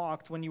once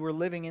walked when you were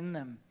living in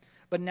them.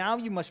 But now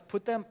you must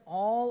put them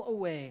all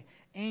away: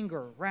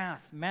 anger,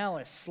 wrath,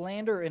 malice,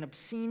 slander, and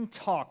obscene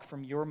talk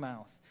from your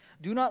mouth.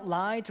 Do not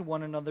lie to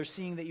one another,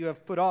 seeing that you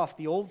have put off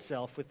the old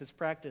self with its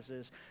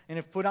practices, and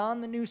have put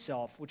on the new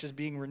self, which is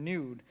being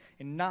renewed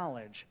in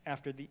knowledge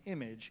after the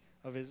image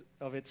of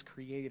its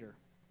creator."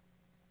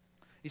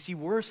 You see,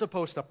 we're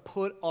supposed to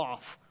put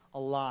off a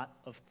lot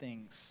of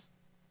things.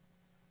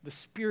 The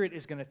Spirit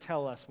is going to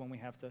tell us when we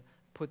have to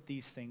put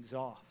these things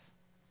off.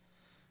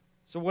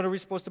 So what are we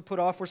supposed to put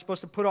off? We're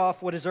supposed to put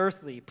off what is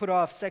earthly, put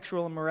off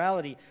sexual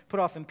immorality, put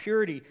off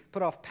impurity,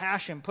 put off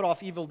passion, put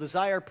off evil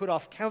desire, put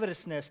off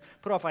covetousness,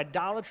 put off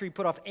idolatry,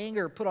 put off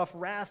anger, put off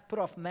wrath, put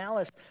off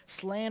malice,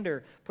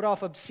 slander, put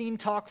off obscene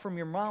talk from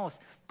your mouth,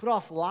 put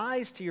off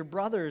lies to your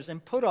brothers,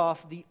 and put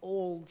off the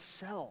old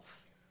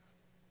self.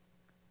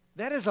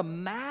 That is a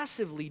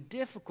massively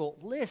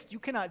difficult list. You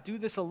cannot do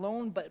this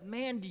alone, but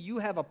man, do you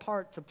have a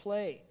part to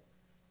play.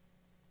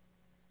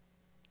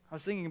 I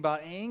was thinking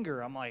about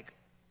anger. I'm like,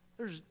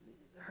 there's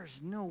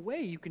no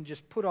way you can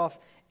just put off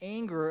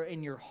anger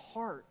in your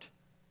heart.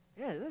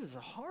 Yeah, that is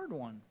a hard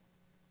one.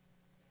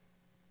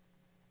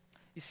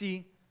 You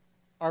see,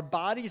 our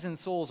bodies and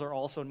souls are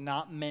also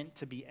not meant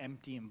to be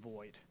empty and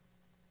void.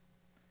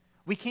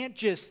 We can't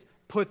just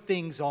put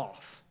things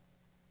off.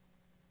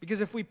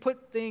 Because if we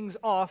put things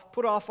off,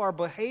 put off our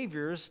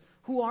behaviors,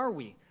 who are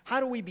we? How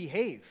do we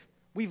behave?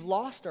 We've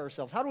lost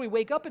ourselves. How do we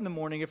wake up in the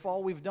morning if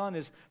all we've done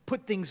is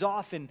put things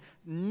off and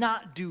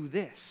not do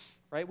this?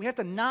 Right? We have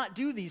to not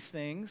do these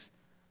things,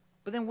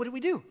 but then what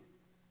do?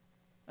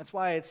 That's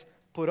why it's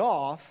put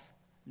off.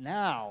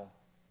 Now,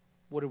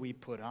 what do we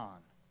put on?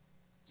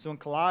 So in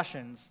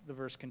Colossians, the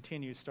verse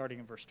continues starting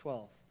in verse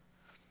 12.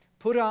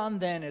 "Put on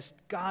then as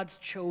God's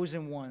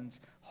chosen ones,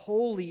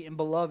 holy and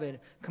beloved,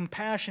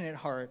 compassionate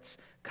hearts,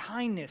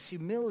 kindness,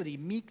 humility,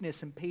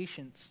 meekness, and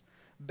patience,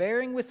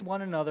 bearing with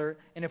one another,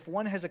 and if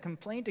one has a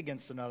complaint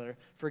against another,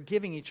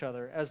 forgiving each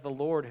other as the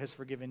Lord has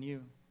forgiven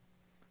you.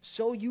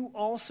 So you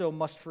also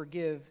must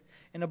forgive.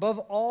 And above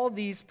all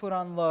these put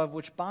on love,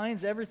 which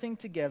binds everything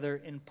together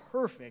in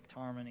perfect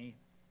harmony.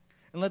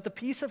 And let the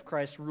peace of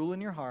Christ rule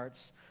in your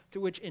hearts, to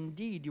which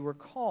indeed you were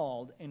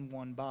called in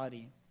one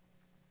body.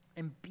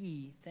 And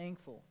be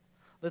thankful.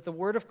 Let the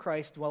word of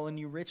Christ dwell in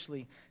you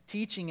richly,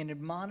 teaching and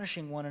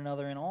admonishing one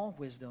another in all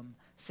wisdom,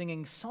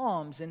 singing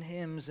psalms and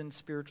hymns and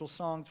spiritual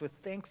songs with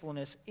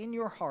thankfulness in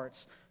your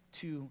hearts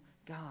to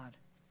God.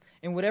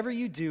 And whatever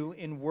you do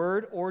in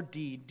word or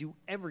deed, do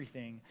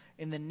everything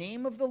in the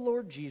name of the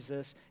Lord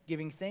Jesus,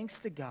 giving thanks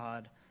to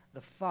God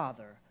the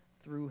Father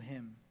through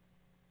him."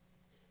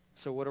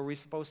 So what are we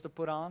supposed to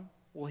put on?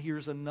 Well,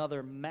 here's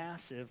another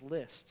massive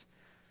list.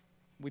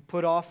 We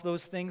put off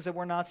those things that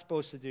we're not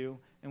supposed to do,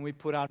 and we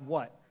put on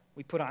what?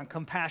 We put on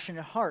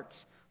compassionate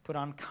hearts, put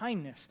on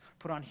kindness,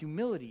 put on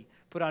humility,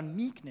 put on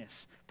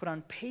meekness, put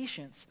on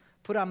patience,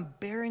 put on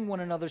bearing one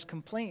another's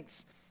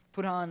complaints,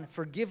 put on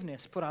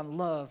forgiveness, put on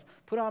love,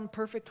 put on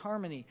perfect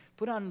harmony,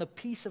 put on the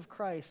peace of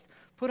Christ,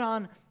 put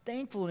on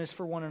thankfulness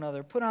for one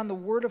another, put on the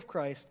word of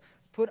Christ,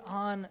 put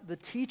on the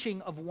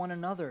teaching of one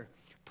another,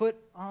 put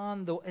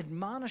on the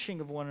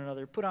admonishing of one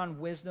another, put on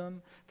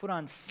wisdom, put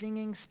on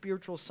singing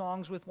spiritual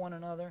songs with one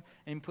another,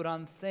 and put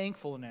on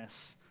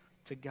thankfulness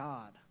to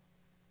God.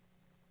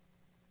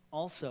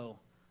 Also,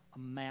 a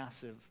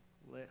massive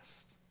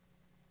list.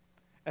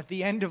 At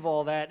the end of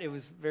all that, it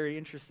was very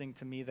interesting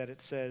to me that it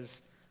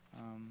says,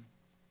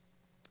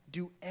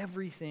 do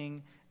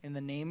everything in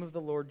the name of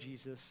the Lord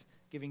Jesus,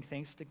 giving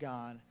thanks to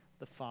God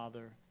the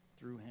Father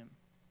through him.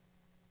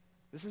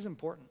 This is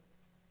important.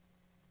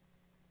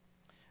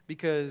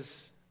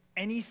 Because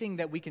anything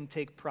that we can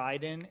take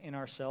pride in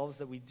ourselves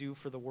that we do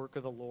for the work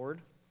of the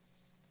Lord,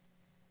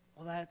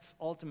 well, that's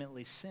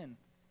ultimately sin.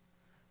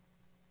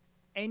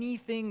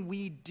 Anything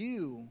we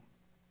do,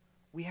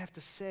 we have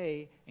to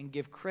say and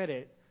give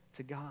credit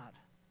to God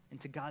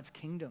and to God's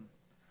kingdom.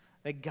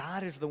 That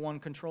God is the one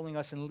controlling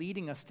us and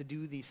leading us to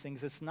do these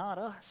things. It's not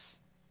us.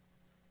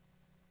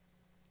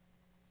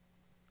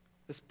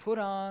 This put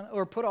on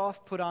or put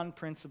off, put on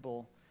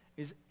principle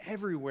is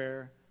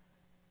everywhere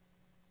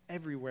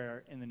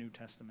in the New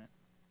Testament.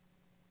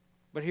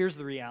 But here's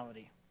the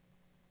reality.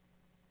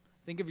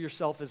 Think of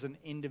yourself as an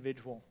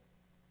individual.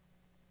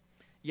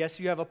 Yes,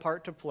 you have a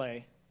part to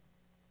play,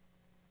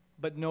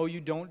 but no,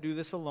 you don't do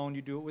this alone.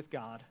 You do it with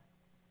God.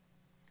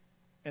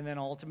 And then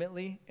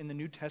ultimately, in the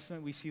New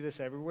Testament, we see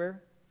this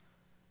everywhere.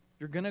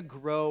 You're going to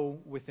grow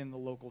within the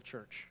local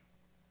church.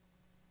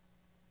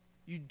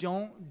 You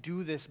don't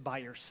do this by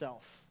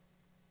yourself.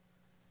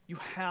 You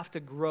have to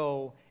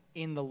grow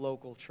in the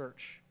local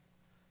church.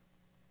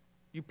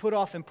 You put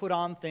off and put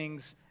on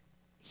things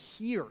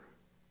here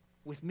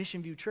with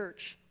Mission View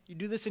Church. You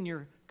do this in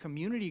your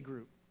community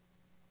group.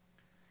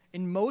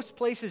 In most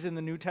places in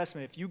the New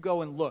Testament, if you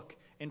go and look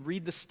and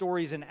read the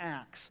stories in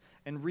Acts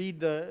and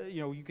read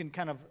you can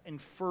kind of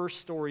infer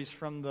stories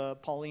from the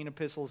Pauline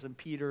epistles and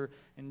Peter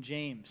and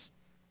James,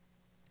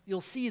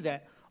 you'll see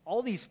that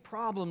all these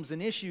problems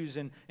and issues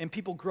and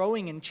people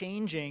growing and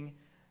changing,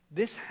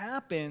 this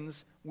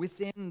happens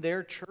within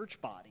their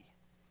church body.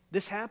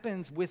 This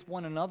happens with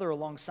one another,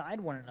 alongside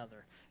one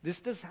another.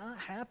 This does not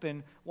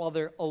happen while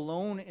they're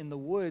alone in the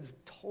woods,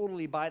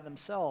 totally by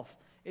themselves.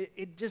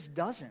 It just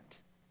doesn't.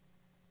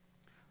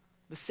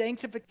 The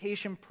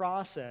sanctification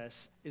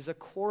process is a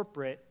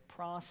corporate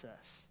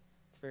process.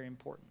 It's very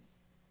important.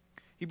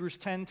 Hebrews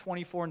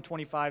 10:24 and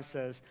 25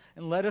 says,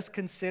 "And let us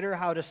consider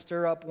how to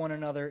stir up one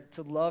another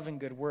to love and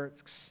good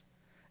works,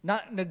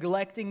 not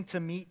neglecting to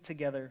meet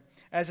together,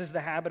 as is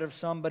the habit of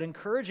some, but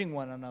encouraging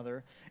one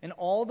another, and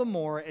all the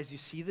more as you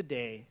see the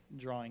day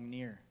drawing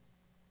near."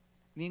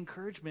 The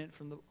encouragement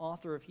from the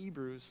author of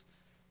Hebrews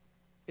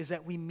is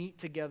that we meet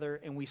together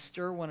and we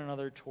stir one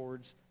another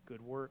towards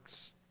good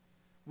works.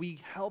 We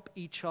help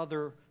each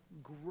other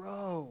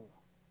grow.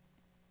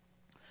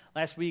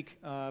 Last week,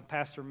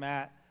 Pastor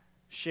Matt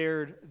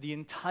shared the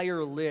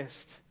entire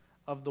list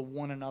of the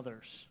one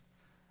another's.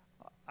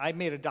 I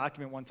made a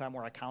document one time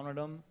where I counted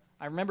them.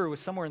 I remember it was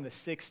somewhere in the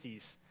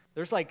 60s.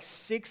 There's like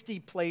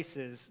 60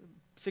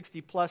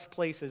 plus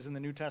places in the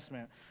New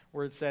Testament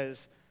where it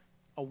says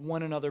a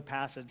one another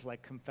passage,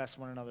 like confess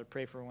one another,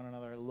 pray for one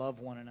another,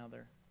 love one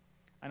another.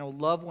 I know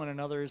love one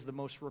another is the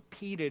most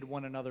repeated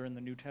one another in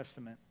the New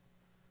Testament.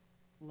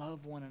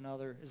 Love one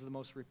another is the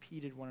most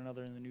repeated one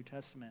another in the New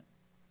Testament.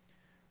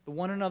 The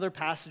one another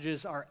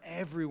passages are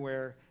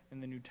everywhere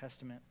in the New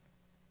Testament.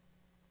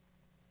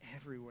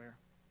 Everywhere.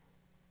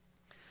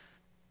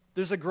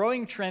 There's a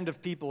growing trend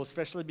of people,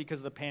 especially because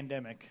of the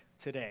pandemic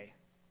today,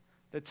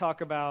 that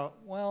talk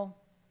about, well,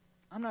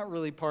 I'm not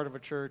really part of a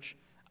church.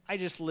 I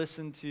just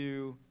listen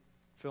to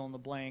fill in the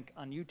blank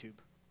on YouTube.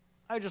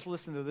 I just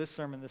listen to this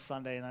sermon this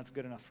Sunday, and that's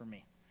good enough for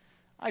me.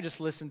 I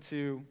just listen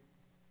to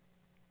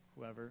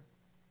whoever,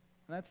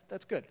 and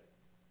that's good.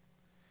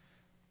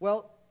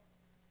 Well,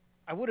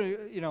 I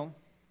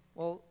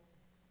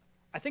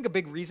think a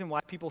big reason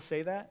why people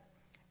say that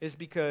is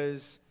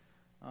because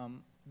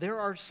there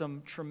are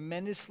some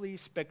tremendously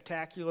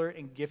spectacular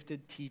and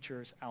gifted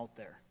teachers out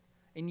there.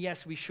 And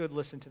yes, we should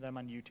listen to them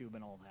on YouTube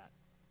and all that.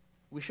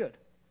 We should,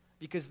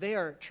 because they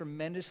are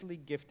tremendously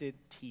gifted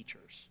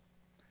teachers.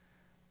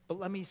 But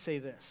let me say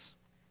this.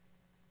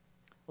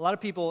 A lot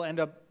of people end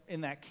up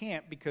in that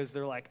camp because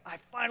they're like, I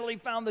finally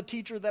found the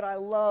teacher that I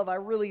love. I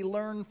really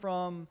learned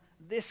from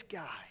this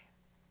guy.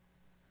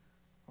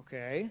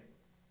 Okay,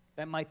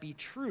 that might be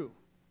true.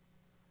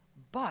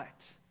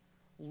 But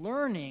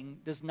learning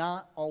does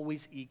not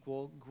always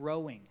equal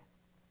growing.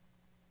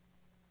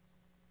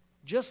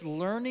 Just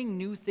learning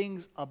new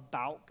things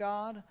about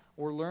God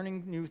or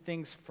learning new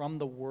things from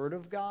the Word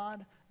of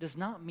God does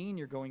not mean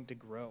you're going to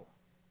grow.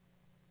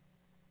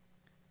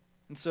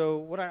 And so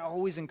what I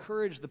always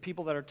encourage the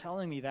people that are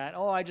telling me that,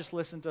 oh, I just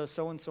listened to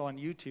so-and-so on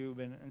YouTube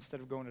and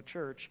instead of going to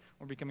church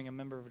or becoming a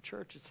member of a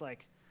church, it's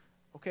like,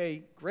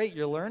 okay, great,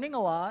 you're learning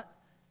a lot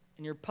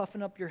and you're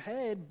puffing up your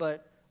head,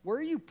 but where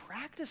are you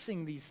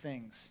practicing these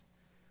things?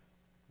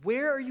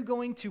 Where are you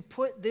going to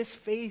put this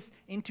faith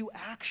into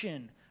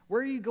action?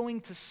 Where are you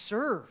going to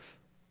serve?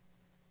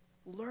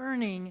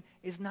 Learning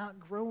is not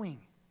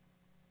growing.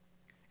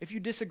 If you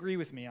disagree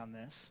with me on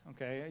this,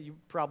 okay, you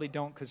probably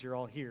don't because you're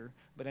all here,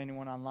 but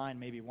anyone online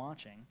may be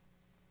watching,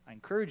 I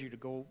encourage you to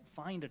go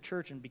find a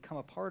church and become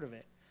a part of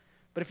it.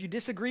 But if you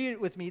disagree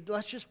with me,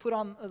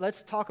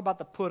 let's talk about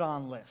the put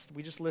on list.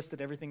 We just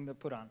listed everything to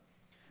put on.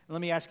 And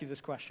let me ask you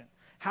this question.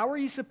 How are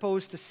you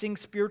supposed to sing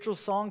spiritual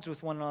songs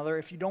with one another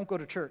if you don't go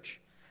to church?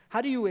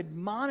 How do you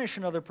admonish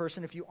another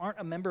person if you aren't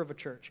a member of a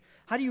church?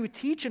 How do you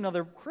teach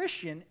another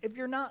Christian if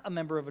you're not a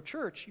member of a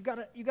church? You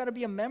got to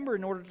be a member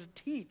in order to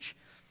teach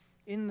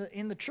in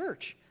the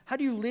church. How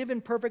do you live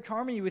in perfect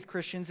harmony with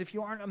Christians if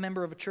you aren't a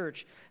member of a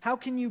church? How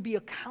can you be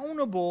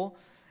accountable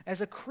as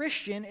a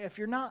Christian if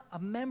you're not a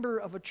member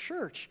of a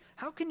church?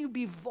 How can you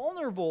be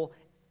vulnerable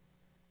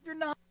if you're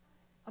not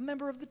a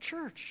member of the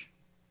church?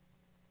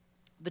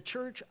 The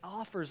church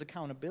offers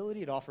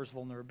accountability, it offers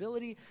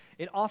vulnerability,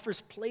 it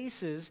offers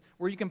places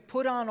where you can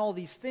put on all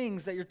these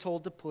things that you're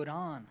told to put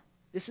on.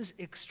 This is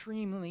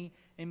extremely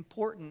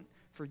important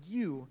for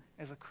you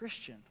as a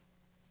Christian.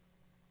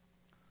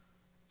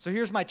 So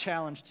here's my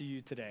challenge to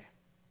you today.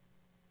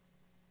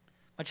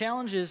 My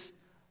challenge is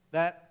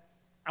that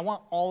I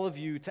want all of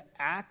you to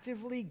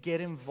actively get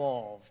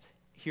involved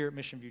here at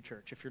Mission View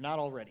Church. If you're not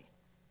already,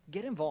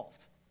 get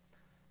involved.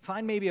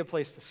 Find maybe a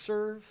place to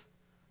serve,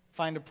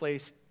 find a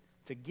place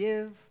to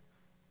give,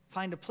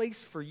 find a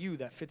place for you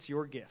that fits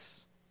your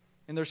gifts.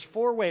 And there's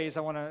 4 ways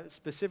I want to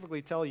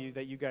specifically tell you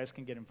that you guys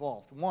can get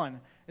involved.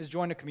 One is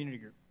join a community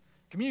group.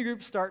 Community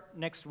groups start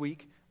next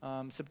week,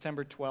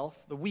 September 12th,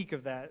 the week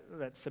of that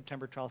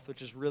September 12th,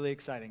 which is really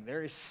exciting.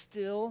 There is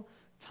still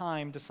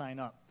time to sign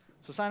up.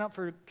 So sign up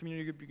for a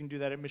community group. You can do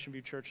that at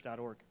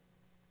missionviewchurch.org.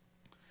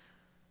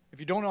 If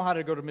you don't know how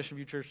to go to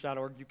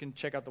missionviewchurch.org, you can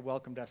check out the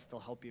welcome desk.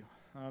 They'll help you.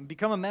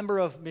 Become a member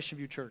of Mission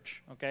View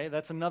Church, okay?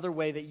 That's another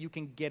way that you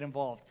can get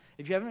involved.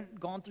 If you haven't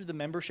gone through the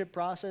membership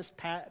process,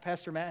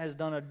 Pastor Matt has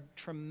done a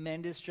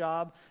tremendous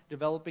job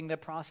developing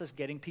that process,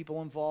 getting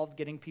people involved,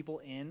 getting people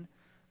in.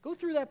 Go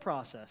through that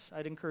process.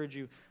 I'd encourage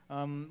you.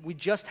 We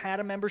just had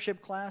a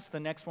membership class. The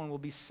next one will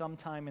be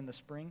sometime in the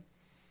spring.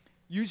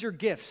 Use your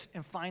gifts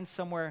and find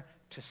somewhere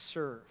to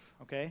serve,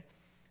 okay?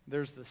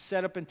 There's the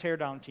setup and tear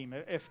down team.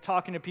 If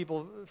talking to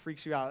people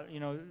freaks you out,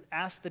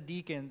 ask the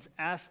deacons,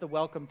 ask the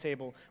welcome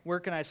table, where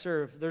can I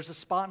serve? There's a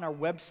spot on our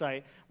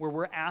website where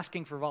we're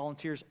asking for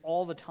volunteers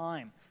all the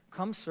time.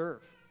 Come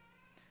serve.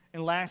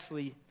 And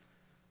lastly,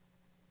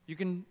 you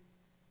can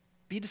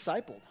be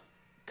discipled.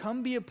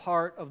 Come be a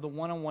part of the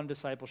one-on-one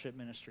discipleship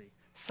ministry.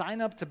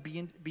 Sign up to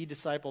be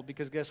discipled,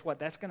 because guess what?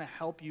 That's going to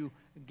help you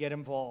get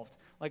involved.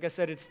 Like I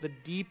said, it's the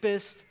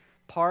deepest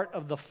part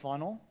of the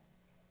funnel,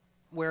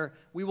 where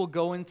we will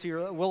go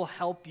into we'll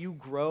help you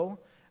grow.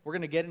 We're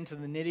going to get into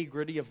the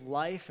nitty-gritty of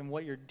life and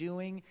what you're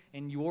doing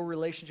and your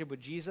relationship with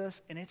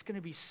Jesus, and it's going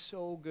to be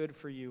so good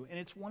for you. And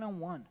it's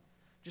one-on-one,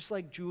 just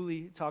like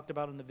Julie talked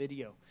about in the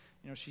video.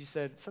 She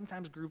said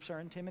sometimes groups are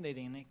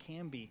intimidating, and it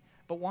can be.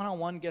 But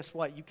one-on-one, guess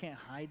what? You can't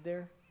hide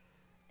there,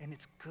 and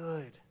it's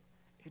good.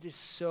 It is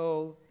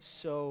so,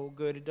 so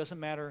good. It doesn't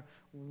matter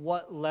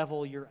what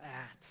level you're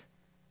at.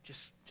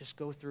 Just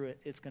go through it.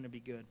 It's going to be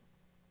good.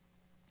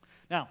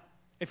 Now,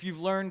 if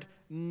you've learned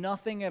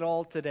nothing at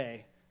all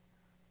today,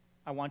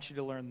 I want you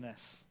to learn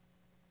this.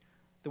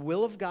 The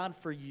will of God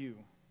for you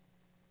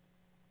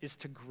is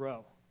to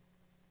grow.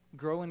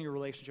 Grow in your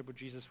relationship with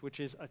Jesus, which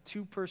is a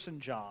 2-person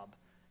job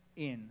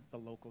in the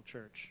local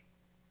church.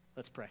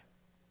 Let's pray.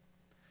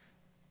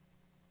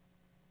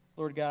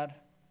 Lord God,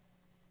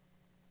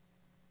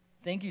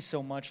 thank you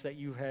so much that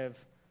you have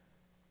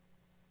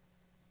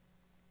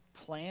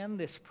planned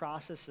this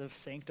process of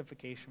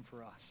sanctification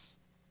for us.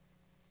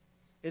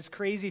 It's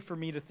crazy for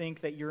me to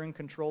think that you're in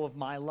control of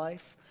my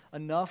life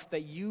enough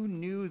that you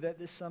knew that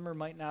this summer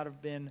might not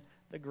have been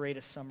the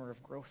greatest summer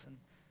of growth,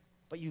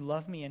 but you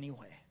love me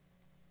anyway.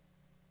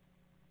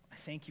 I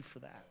thank you for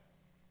that.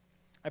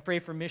 I pray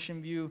for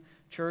Mission View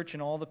Church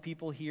and all the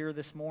people here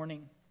this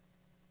morning,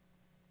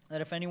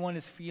 that if anyone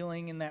is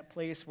feeling in that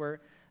place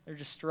where they're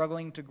just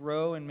struggling to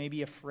grow and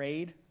maybe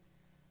afraid,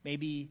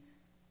 maybe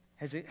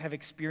have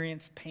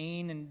experienced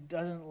pain and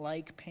doesn't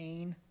like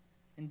pain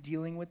and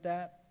dealing with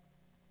that,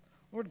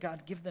 Lord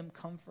God, give them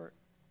comfort.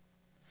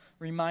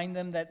 Remind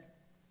them that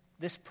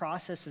this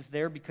process is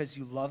there because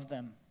you love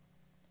them.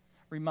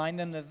 Remind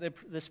them that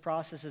this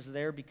process is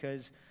there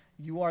because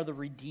you are the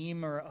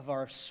Redeemer of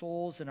our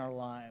souls and our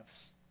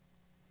lives.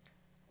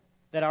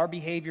 That our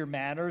behavior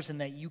matters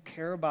and that you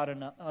care about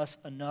us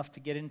enough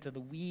to get into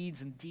the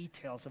weeds and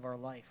details of our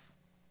life.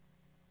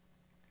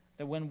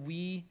 That when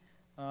we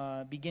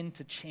begin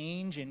to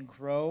change and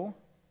grow,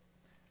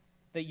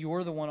 that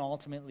you're the one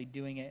ultimately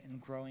doing it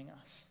and growing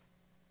us.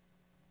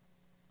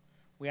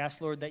 We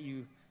ask, Lord, that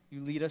you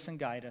lead us and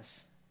guide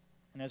us.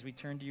 And as we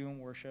turn to you in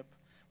worship,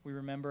 we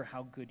remember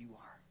how good you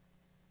are.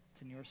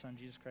 It's in your Son,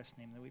 Jesus Christ's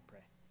name, that we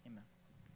pray. Amen.